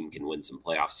think this team can win some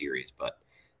playoff series, but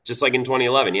just like in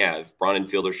 2011, yeah, if Braun and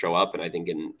Fielder show up, and I think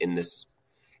in this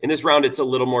round, it's a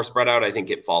little more spread out. I think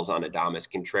it falls on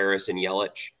Adames, Contreras, and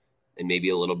Yelich, and maybe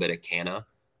a little bit of Canna.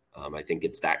 I think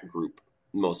it's that group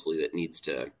mostly that needs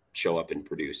to show up and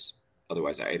produce.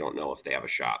 Otherwise, I don't know if they have a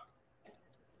shot.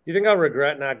 Do you think I'll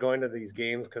regret not going to these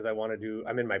games because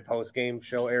I'm in my post-game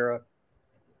show era?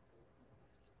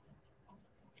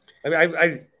 I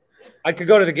mean, I could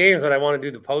go to the games, but I want to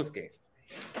do the post-game.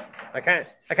 I can't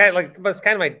like, but it's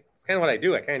kind of what I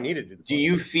do. I kind of need to do the post-game. Do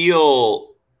you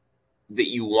feel that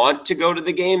you want to go to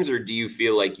the games, or do you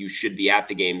feel like you should be at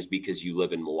the games because you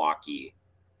live in Milwaukee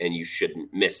and you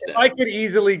shouldn't miss them? If I could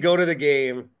easily go to the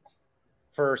game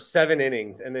for 7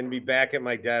 innings and then be back at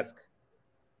my desk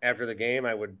after the game,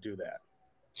 I would do that.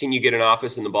 Can you get an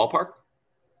office in the ballpark?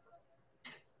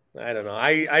 I don't know.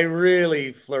 I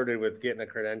really flirted with getting a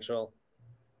credential.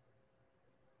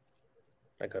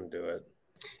 I couldn't do it.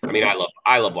 I mean,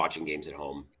 I love watching games at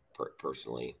home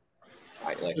personally.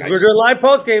 We're doing live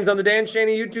post games on the Dan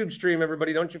Shaney YouTube stream.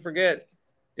 Everybody, don't you forget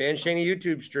Dan Shaney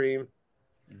YouTube stream.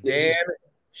 Dan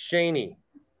Shaney.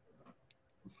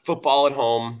 Football at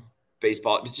home,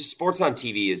 baseball, just sports on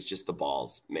TV is just the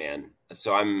balls, man.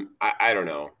 So I don't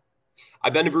know.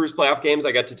 I've been to Brewers playoff games.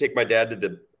 I got to take my dad to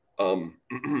the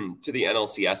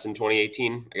NLCS in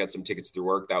 2018. I got some tickets through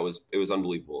work. It was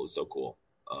unbelievable. It was so cool.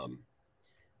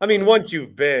 I mean, once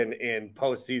you've been in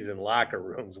postseason locker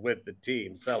rooms with the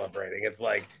team celebrating, it's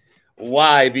like,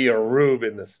 why be a rube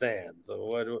in the stands?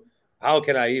 So how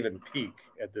can I even peak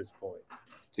at this point?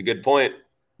 It's a good point.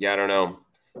 Yeah, I don't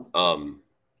know.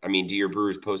 I mean, do your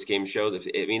Brewers post-game shows?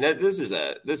 This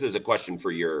is a question for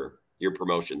your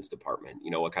promotions department. You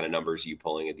know, what kind of numbers are you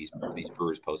pulling at these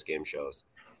Brewers post-game shows?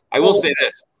 I will say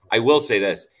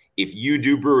this. If you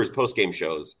do Brewers post-game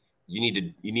shows, you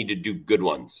need to do good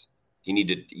ones. You need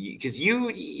to, because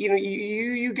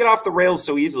you get off the rails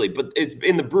so easily. But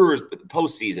in the Brewers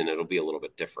postseason, it'll be a little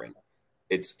bit different.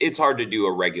 It's hard to do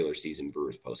a regular season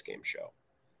Brewers postgame show.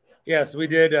 Yes, we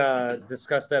did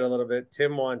discuss that a little bit.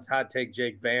 Tim wants Hot Take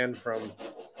Jake banned from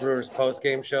Brewers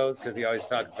postgame shows because he always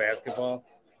talks basketball.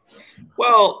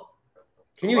 Well,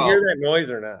 can you hear that noise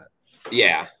or not?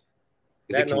 Yeah.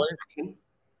 Is that it construction? Noise?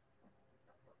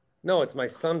 No, it's my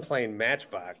son playing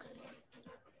Matchbox.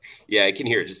 Yeah, I can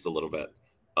hear it just a little bit.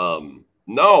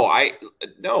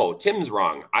 No, Tim's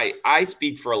wrong. I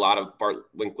speak for a lot of Bart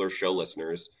Winkler show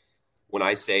listeners when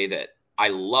I say that I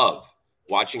love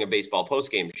watching a baseball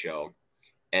postgame show,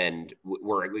 and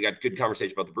we got good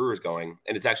conversation about the Brewers going,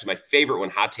 and it's actually my favorite when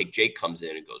Hot Take Jake comes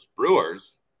in and goes,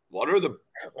 Brewers? What are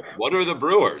the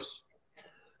Brewers?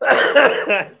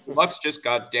 Bucks just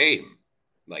got Dame.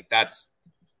 Like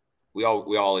we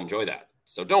all enjoy that.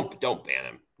 So don't ban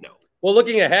him. No. Well,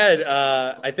 looking ahead,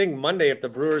 I think Monday, if the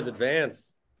Brewers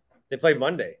advance, they play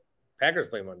Monday. Packers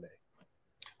play Monday.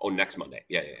 Oh, next Monday.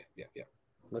 Yeah.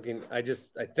 I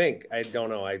don't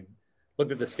know. I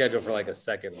looked at the schedule for like a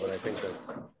second, but I think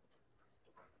that's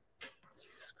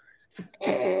Jesus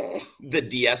Christ. The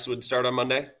DS would start on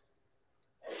Monday.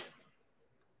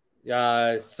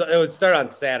 So it would start on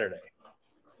Saturday.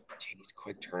 Jeez,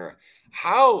 quick turnaround.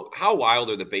 How wild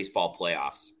are the baseball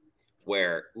playoffs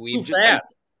where we've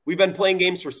been playing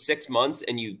games for 6 months,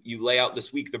 and you lay out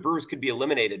this week the Brewers could be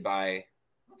eliminated by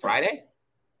Friday?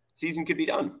 Season could be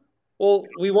done. Well,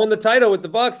 we won the title with the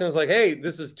Bucks, and it was like, hey,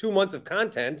 this is 2 months of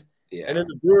content. Yeah. And then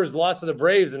the Brewers lost to the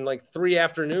Braves in like 3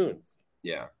 afternoons.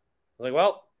 Yeah. I was like,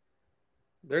 well,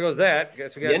 there goes that.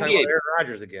 Guess we got to talk about Aaron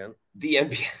Rodgers again. The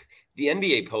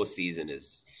NBA postseason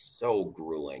is so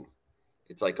grueling.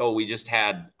 It's like, we just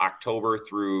had October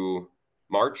through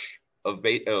March of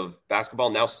basketball.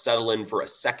 Now settle in for a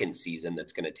second season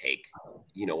that's going to take,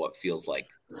 what feels like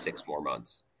 6 more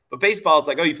months. But baseball, it's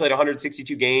like, you played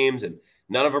 162 games, and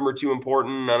none of them are too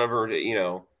important. None of them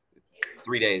are,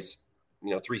 3 days,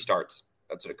 3 starts.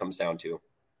 That's what it comes down to,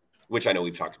 which I know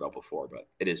we've talked about before, but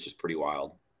it is just pretty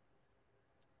wild.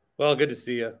 Well, good to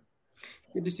see you.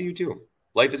 Good to see you too.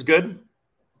 Life is good.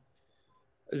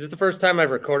 Is this the first time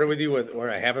I've recorded with you where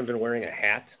I haven't been wearing a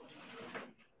hat?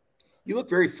 You look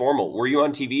very formal. Were you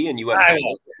on TV and you went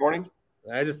this morning?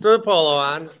 I just threw a polo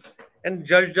on and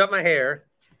judged up my hair.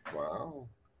 Wow.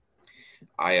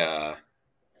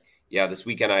 This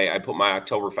weekend I put my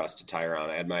Oktoberfest attire on.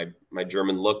 I had my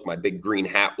German look, my big green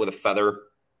hat with a feather.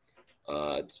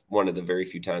 It's one of the very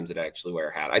few times that I actually wear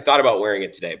a hat. I thought about wearing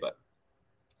it today, but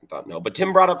I thought no. But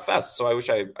Tim brought up Fest, so I wish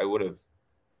I would have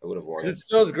worn it. Is it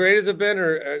still as great as it's been,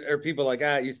 or are people like,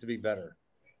 it used to be better?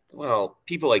 Well,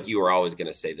 people like you are always going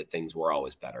to say that things were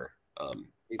always better.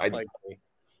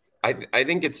 I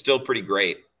think it's still pretty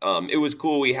great. It was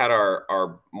cool. We had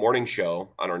our morning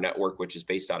show on our network, which is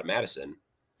based out of Madison.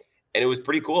 And it was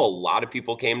pretty cool. A lot of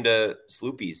people came to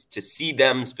Sloopy's to see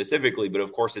them specifically, but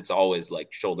of course it's always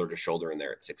like shoulder to shoulder in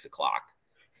there at 6 o'clock.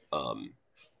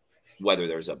 Whether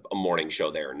there's a morning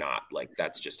show there or not, like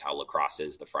that's just how lacrosse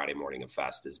is. The Friday morning of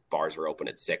Fest is bars are open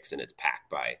at 6 and it's packed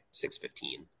by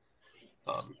 6:15,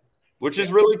 which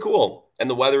is really cool. And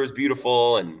the weather is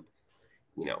beautiful. And,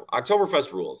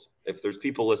 Oktoberfest rules. If there's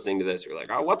people listening to this, you're like,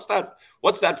 oh, what's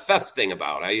that Fest thing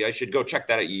about? I should go check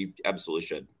that out. You absolutely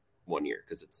should. One year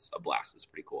because it's a blast. It's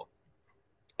pretty cool.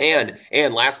 And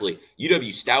lastly,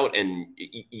 UW Stout and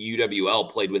UWL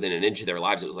played within an inch of their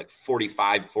lives. It was like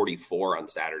 45-44 on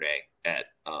Saturday at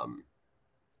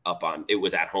it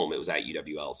was at home. It was at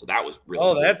UWL. So that was really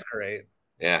cool. That's great.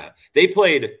 Yeah. They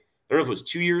played, I don't know if it was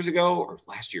 2 years ago or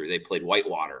last year, they played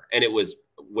Whitewater, and it was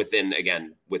within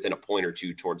a point or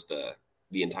two towards the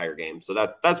entire game. So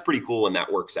that's pretty cool when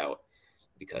that works out,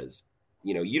 because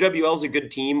UWL is a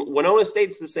good team. Winona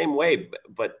State's the same way,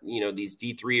 but these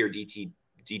D3 or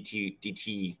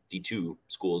D2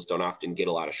 schools don't often get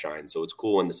a lot of shine. So it's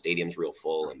cool when the stadium's real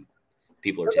full and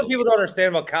people are. What people don't understand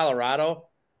about Colorado,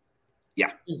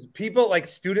 is people like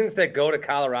students that go to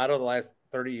Colorado the last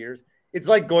 30 years. It's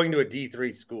like going to a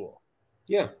D3 school.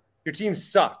 Yeah, your team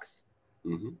sucks,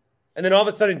 and then all of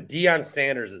a sudden Deion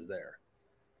Sanders is there.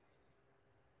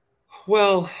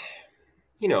 Well,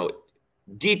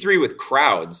 D3 with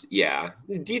crowds, yeah.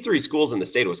 D3 schools in the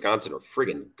state of Wisconsin are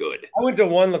friggin' good. I went to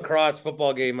one lacrosse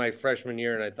football game my freshman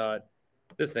year, and I thought,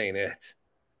 this ain't it.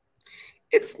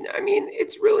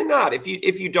 It's really not. If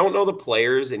you don't know the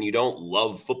players and you don't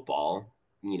love football,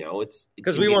 it's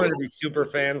because we wanted to be super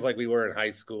fans like we were in high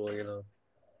school,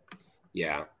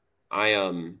 Yeah,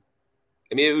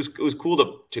 it was cool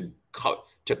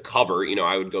to cover.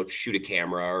 I would go shoot a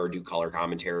camera or do color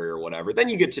commentary or whatever. Then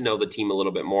you get to know the team a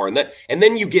little bit more, and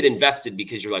then you get invested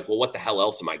because you're like, well, what the hell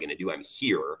else am I going to do? I'm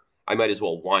here. I might as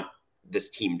well want this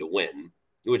team to win,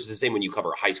 which is the same when you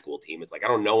cover a high school team. It's like, I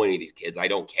don't know any of these kids. I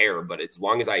don't care, but as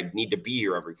long as I need to be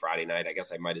here every Friday night, I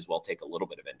guess I might as well take a little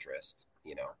bit of interest,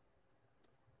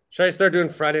 Should I start doing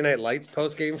Friday Night Lights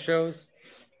post-game shows?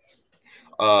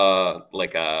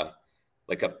 Like a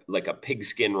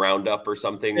pigskin roundup or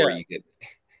something, where you get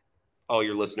all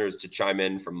your listeners to chime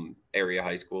in from area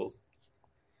high schools.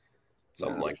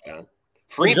 Something like that.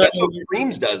 That's what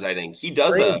Freems does, I think. He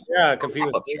does a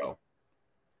pop-up show.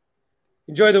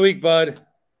 Enjoy the week, bud.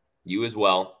 You as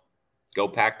well. Go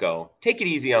Pack, go. Take it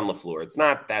easy on LaFleur. It's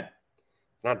not that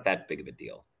big of a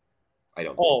deal. I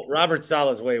don't think. Robert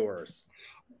Saleh's way worse.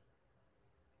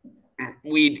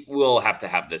 We will have to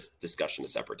have this discussion a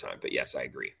separate time, but yes, I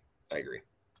agree.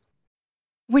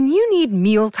 When you need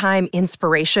mealtime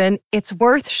inspiration, it's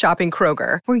worth shopping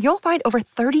Kroger, where you'll find over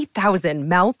 30,000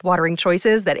 mouth-watering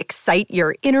choices that excite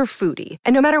your inner foodie.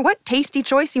 And no matter what tasty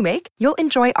choice you make, you'll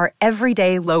enjoy our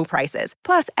everyday low prices,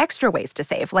 plus extra ways to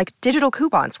save, like digital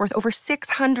coupons worth over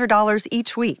 $600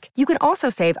 each week. You can also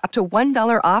save up to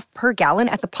 $1 off per gallon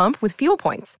at the pump with fuel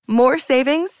points. More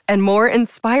savings and more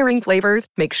inspiring flavors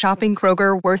make shopping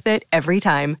Kroger worth it every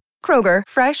time. Kroger,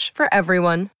 fresh for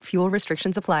everyone. Fuel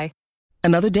restrictions apply.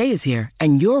 Another day is here,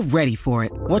 and you're ready for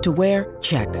it. What to wear?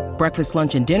 Check. Breakfast,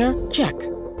 lunch, and dinner? Check.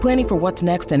 Planning for what's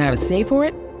next and how to save for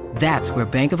it? That's where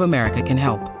Bank of America can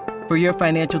help. For your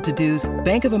financial to-dos,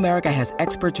 Bank of America has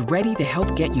experts ready to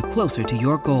help get you closer to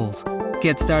your goals.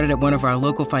 Get started at one of our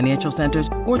local financial centers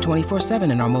or 24/7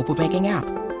 in our mobile banking app.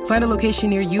 Find a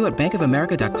location near you at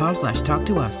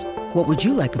bankofamerica.com/talktous. What would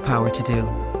you like the power to do?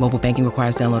 Mobile banking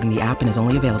requires downloading the app and is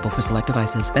only available for select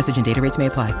devices. Message and data rates may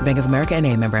apply. Bank of America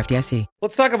NA, member FDIC.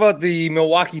 Let's talk about the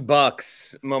Milwaukee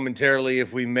Bucks momentarily,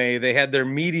 if we may. They had their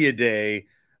media day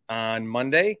on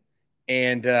Monday,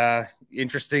 and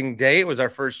interesting day. It was our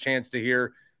first chance to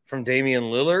hear from Damian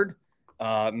Lillard.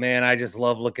 Man, I just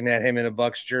love looking at him in a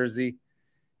Bucks jersey.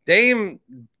 Damian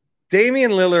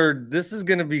Lillard, this is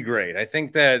going to be great. I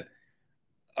think that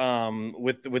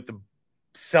with the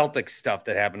Celtics stuff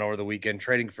that happened over the weekend,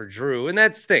 trading for Drew, and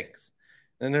that stinks.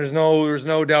 And there's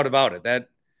no doubt about it. That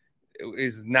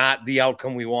is not the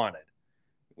outcome we wanted.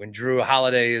 When Drew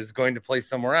Holiday is going to play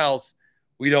somewhere else,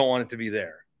 we don't want it to be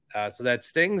there. So that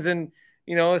stings. And,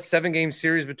 a 7-game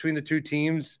series between the two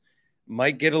teams.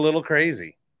 might get a little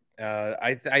crazy.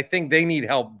 I think they need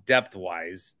help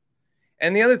depth-wise.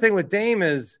 And the other thing with Dame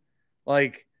is,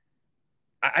 like,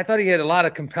 I thought he had a lot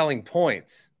of compelling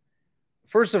points.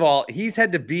 First of all, he's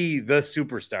had to be the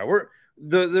superstar.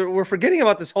 We're forgetting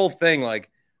about this whole thing. Like,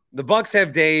 the Bucks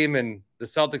have Dame and the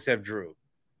Celtics have Drew.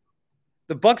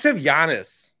 The Bucks have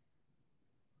Giannis.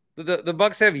 The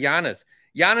Bucks have Giannis.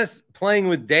 Giannis playing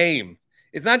with Dame.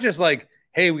 It's not just like,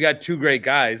 hey, we got two great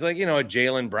guys, like, a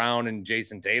Jaylen Brown and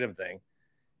Jason Tatum thing.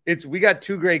 We got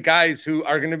two great guys who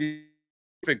are going to be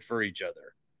perfect for each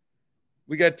other.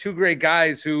 We got two great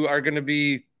guys who are going to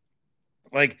be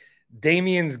like,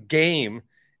 Damian's game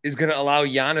is going to allow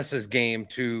Giannis's game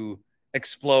to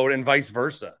explode and vice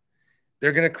versa.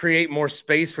 They're going to create more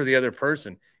space for the other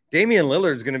person. Damian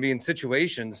Lillard is going to be in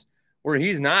situations where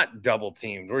he's not double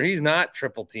teamed, where he's not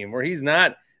triple teamed, where he's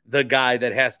not the guy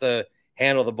that has to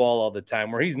handle the ball all the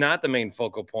time, where he's not the main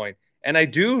focal point. And I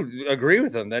do agree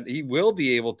with him that he will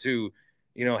be able to,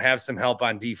 have some help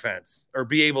on defense, or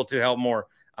be able to help more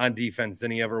on defense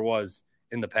than he ever was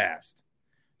in the past.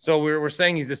 So we're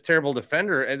saying he's this terrible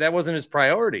defender, and that wasn't his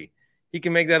priority. He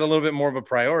can make that a little bit more of a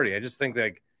priority. I just think,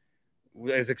 like,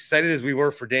 as excited as we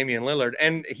were for Damian Lillard,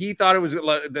 and he thought it was,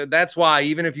 that's why,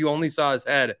 even if you only saw his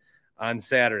head on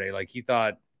Saturday, like, he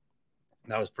thought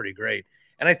that was pretty great.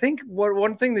 And I think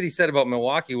one thing that he said about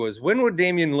Milwaukee was, when would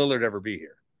Damian Lillard ever be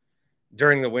here?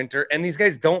 During the winter. And these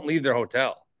guys don't leave their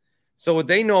hotel. So what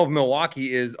they know of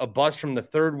Milwaukee is a bus from the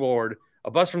third ward, a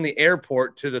bus from the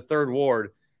airport to the third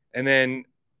ward, and then,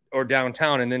 or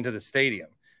downtown, and then to the stadium.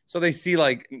 So they see,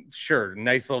 like, sure,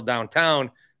 nice little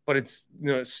downtown, but it's,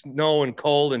 snow and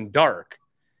cold and dark.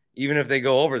 Even if they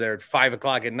go over there at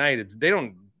 5:00 at night, they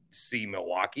don't see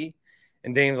Milwaukee.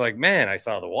 And Dame's like, man, I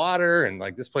saw the water, and,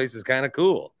 like, this place is kind of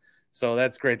cool. So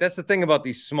that's great. That's the thing about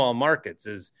these small markets,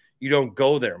 is you don't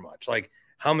go there much. Like,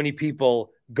 how many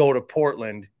people go to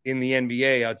Portland in the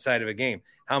NBA outside of a game?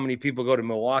 How many people go to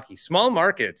Milwaukee? Small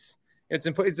markets. It's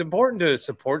important to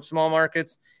support small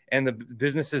markets and the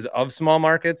businesses of small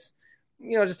markets.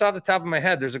 Just off the top of my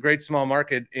head, there's a great small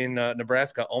market in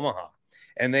Nebraska, Omaha.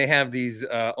 And they have these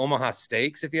Omaha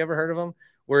steaks, if you ever heard of them,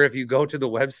 where if you go to the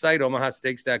website,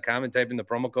 omahasteaks.com, and type in the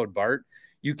promo code BART,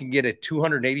 you can get a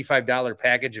 $285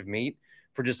 package of meat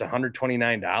for just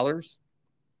 $129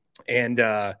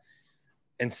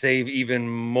 and save even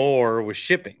more with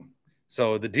shipping.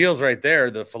 So the deal's right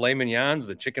there. The filet mignons,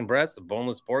 the chicken breasts, the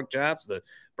boneless pork chops, the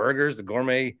burgers, the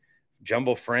gourmet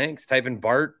jumbo franks. Type in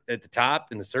BART at the top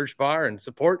in the search bar and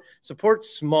support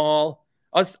small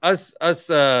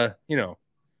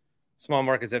small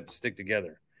markets have to stick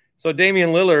together. So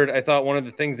Damian Lillard, I thought one of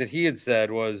the things that he had said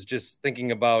was just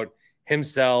thinking about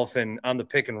himself and on the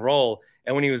pick and roll.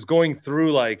 And when he was going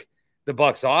through, like, the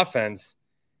Bucks offense,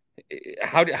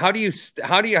 how are you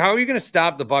going to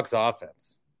stop the Bucks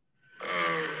offense?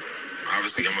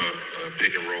 Obviously, I'm a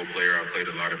pick and roll player. I played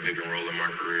a lot of pick and roll in my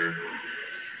career.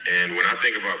 And when I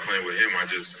think about playing with him, I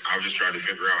was just trying to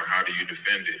figure out, how do you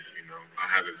defend it? I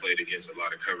haven't played against a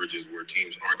lot of coverages where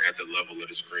teams aren't at the level of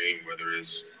the screen, whether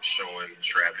it's showing,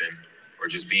 trapping, or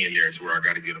just being there to where I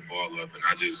got to get a ball up. And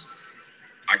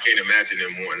I can't imagine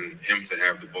them wanting him to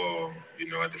have the ball,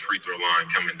 at the free throw line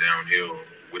coming downhill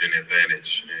with an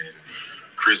advantage. And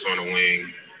Chris on the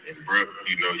wing and Brooke,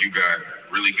 you got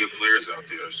really good players out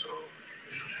there. So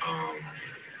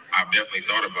I've definitely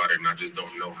thought about it, and I just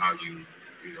don't know how you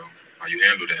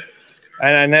handle that.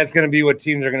 And that's going to be what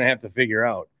teams are going to have to figure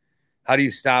out. How do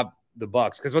you stop the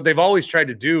Bucks? Because what they've always tried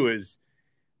to do is,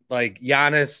 like,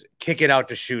 Giannis, kick it out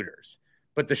to shooters.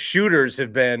 But the shooters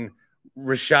have been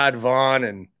Rashad Vaughn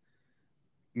and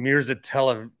Mirza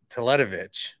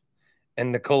Teletovic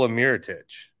and Nikola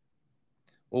Mirotic.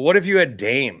 Well, what if you had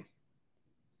Dame?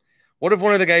 What if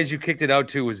one of the guys you kicked it out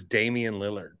to was Damian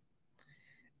Lillard?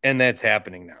 And that's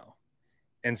happening now.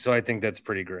 And so I think that's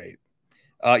pretty great.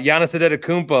 Giannis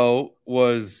Antetokounmpo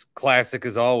was classic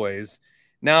as always.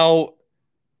 Now,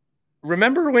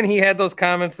 remember when he had those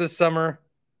comments this summer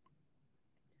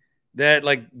that,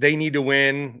 like, they need to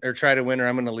win or try to win or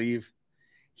I'm going to leave?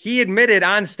 He admitted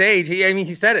on stage,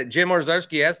 he said it. Jim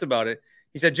Orzarski asked about it.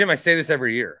 He said, Jim, I say this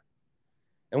every year.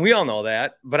 And we all know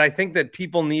that. But I think that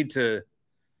people need to,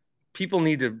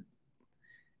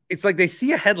 it's like they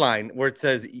see a headline where it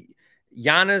says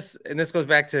Giannis, and this goes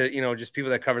back to, just people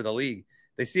that cover the league.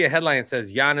 They see a headline that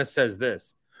says Giannis says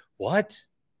this. What?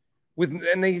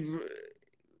 And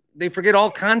they forget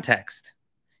all context.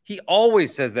 He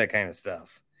always says that kind of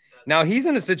stuff. Now he's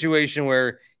in a situation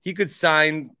where he could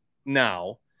sign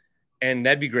now, and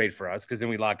that'd be great for us because then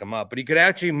we lock him up. But he could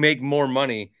actually make more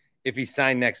money if he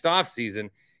signed next offseason.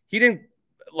 He didn't,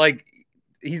 like,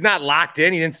 he's not locked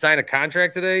in. He didn't sign a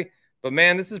contract today. But,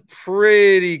 man, this is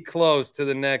pretty close to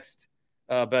the next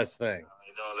best thing.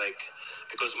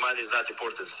 Because money is not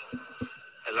important.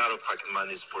 A lot of fucking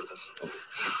money is important.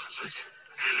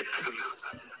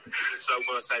 So I'm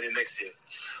going to sign it next year.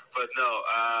 But no,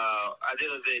 at the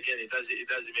end of the day, again, it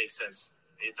doesn't make sense.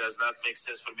 It does not make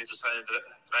sense for me to sign it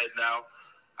right now.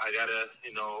 I got to,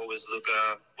 always look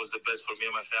what's the best for me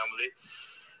and my family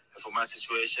and for my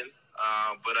situation.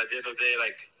 But at the end of the day,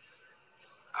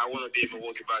 I want to be in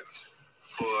Milwaukee back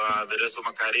for the rest of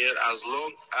my career as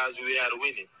long as we are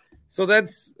winning. So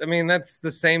that's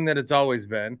the same that it's always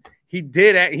been. He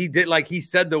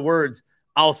said the words,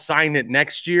 I'll sign it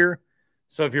next year.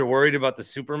 So if you're worried about the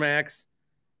Supermax,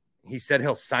 he said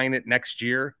he'll sign it next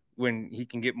year when he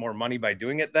can get more money by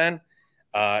doing it then.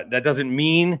 That doesn't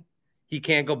mean he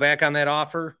can't go back on that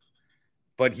offer,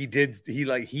 but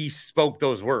he spoke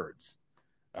those words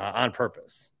on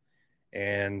purpose.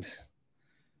 And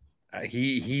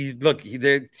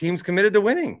the team's committed to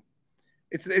winning.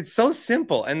 It's so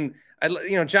simple. And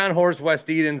John Horst, West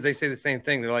Edens, they say the same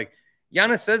thing. They're like,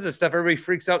 Giannis says this stuff, everybody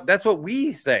freaks out. That's what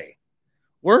we say.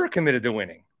 We're committed to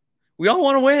winning. We all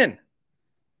want to win.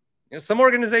 Some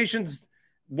organizations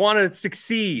want to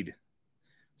succeed.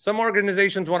 Some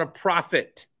organizations want to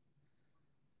profit.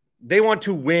 They want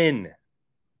to win.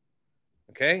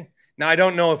 Okay? Now, I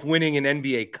don't know if winning an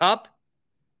NBA Cup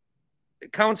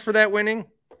counts for that winning,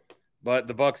 but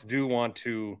the Bucks do want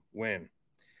to win.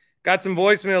 Got some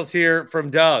voicemails here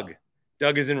from Doug.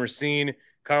 Doug is in Racine.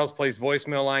 Carl's Place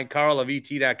voicemail line, Carl of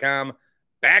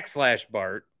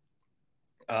et.com/Bart.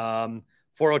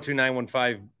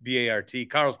 402-915-BART.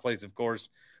 Carl's Place, of course,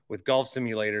 with golf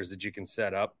simulators that you can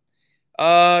set up.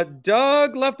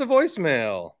 Doug left a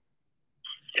voicemail.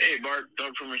 Hey, Bart,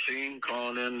 Doug from Racine,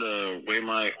 calling in to weigh in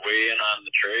on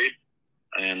the trade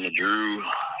and the Drew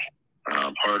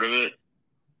part of it.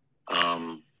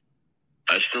 I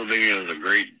still think it was a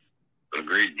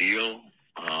great deal.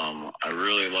 I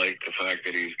really like the fact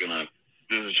that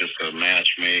this is just a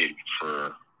match made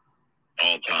for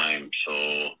all time. So,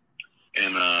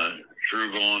 and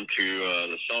Drew going to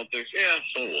the Celtics, yeah,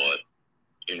 so what?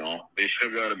 They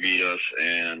still got to beat us,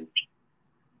 and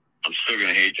I'm still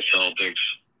going to hate the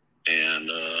Celtics.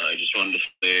 And I just wanted to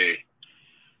say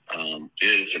it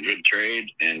is a good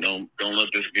trade, and don't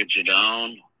let this get you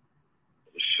down.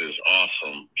 This is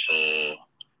awesome. So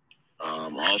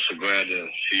I'm also glad to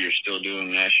see you're still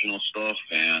doing national stuff,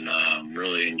 and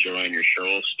really enjoying your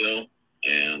show still.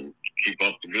 And keep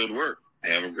up the good work.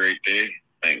 Have a great day.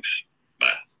 Thanks.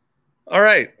 Bye. All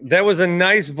right. That was a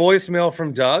nice voicemail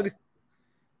from Doug.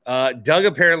 Doug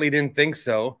apparently didn't think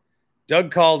so.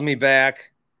 Doug called me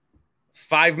back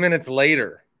 5 minutes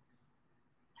later.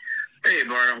 Hey,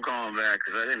 Bart, I'm calling back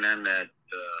because I didn't end that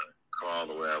call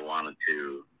the way I wanted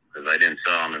to, because I didn't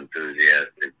sound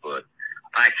enthusiastic, but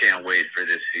I can't wait for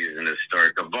this season to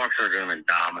start. The Bucks are going to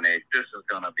dominate. This is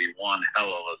going to be one hell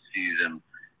of a season,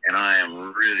 and I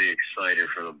am really excited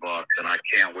for the Bucks, and I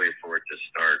can't wait for it to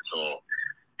start. So,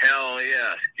 hell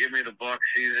yes, give me the Bucks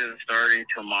season starting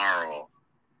tomorrow.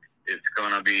 It's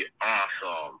going to be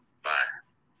awesome. Bye.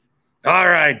 All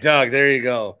right, Doug, there you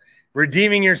go.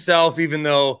 Redeeming yourself even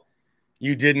though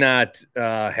you did not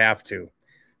have to.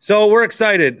 So we're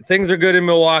excited. Things are good in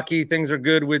Milwaukee. Things are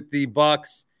good with the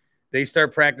Bucks. They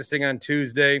start practicing on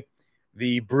Tuesday.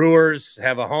 The Brewers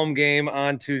have a home game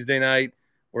on Tuesday night.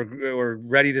 We're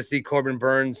ready to see Corbin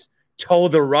Burns toe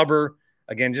the rubber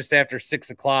again just after 6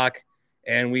 o'clock,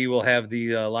 and we will have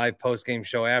the live post-game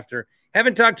show after.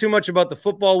 Haven't talked too much about the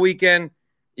football weekend,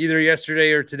 either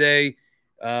yesterday or today.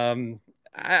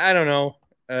 I don't know.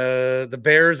 The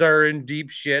Bears are in deep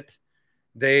shit.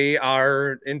 They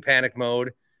are in panic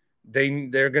mode.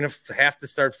 They're going to have to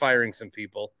start firing some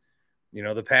people.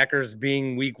 The Packers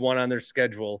being week 1 on their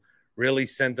schedule really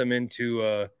sent them into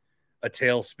a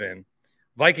tailspin.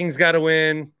 Vikings got to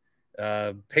win.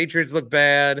 Patriots look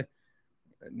bad.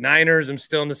 Niners, I'm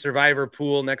still in the survivor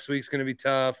pool. Next week's going to be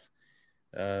tough.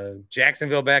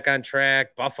 Jacksonville back on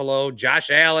track. Buffalo, Josh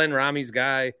Allen, Rami's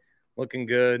guy, looking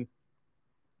good.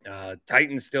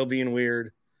 Titans still being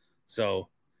weird. So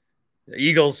the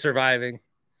Eagles surviving.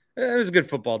 It was a good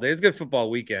football day. It was a good football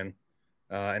weekend.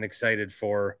 And excited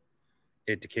for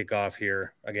it to kick off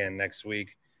here again next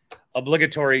week.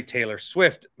 Obligatory Taylor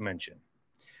Swift mention.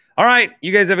 All right,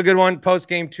 you guys have a good one.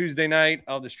 Post-game Tuesday night.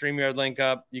 I'll have the StreamYard link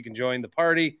up. You can join the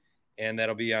party, and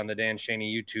that'll be on the Dan Shaney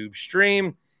YouTube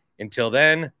stream. Until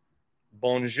then,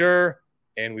 bonjour,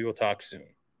 and we will talk soon.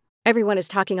 Everyone is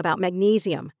talking about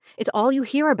magnesium. It's all you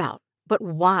hear about. But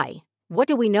why? What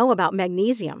do we know about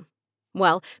magnesium?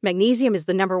 Well, magnesium is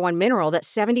the number one mineral that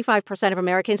 75% of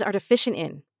Americans are deficient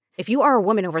in. If you are a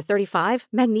woman over 35,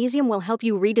 magnesium will help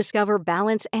you rediscover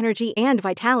balance, energy, and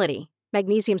vitality.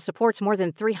 Magnesium supports more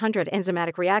than 300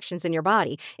 enzymatic reactions in your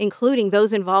body, including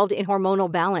those involved in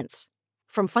hormonal balance.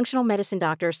 From functional medicine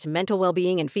doctors to mental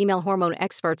well-being and female hormone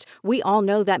experts, we all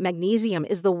know that magnesium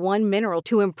is the one mineral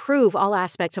to improve all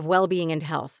aspects of well-being and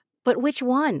health. But which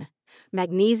one?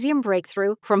 Magnesium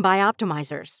Breakthrough from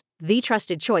Bioptimizers, the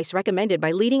trusted choice recommended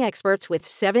by leading experts with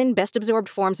 7 best-absorbed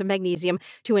forms of magnesium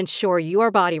to ensure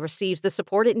your body receives the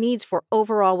support it needs for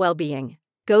overall well-being.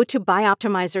 Go to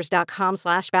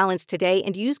bioptimizers.com/balance today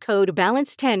and use code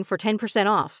BALANCE10 for 10%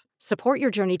 off. Support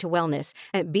your journey to wellness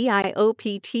at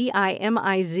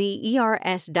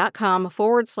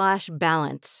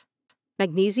bioptimizers.com/balance.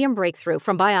 Magnesium Breakthrough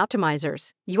from Bioptimizers,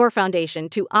 your foundation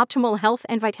to optimal health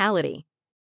and vitality.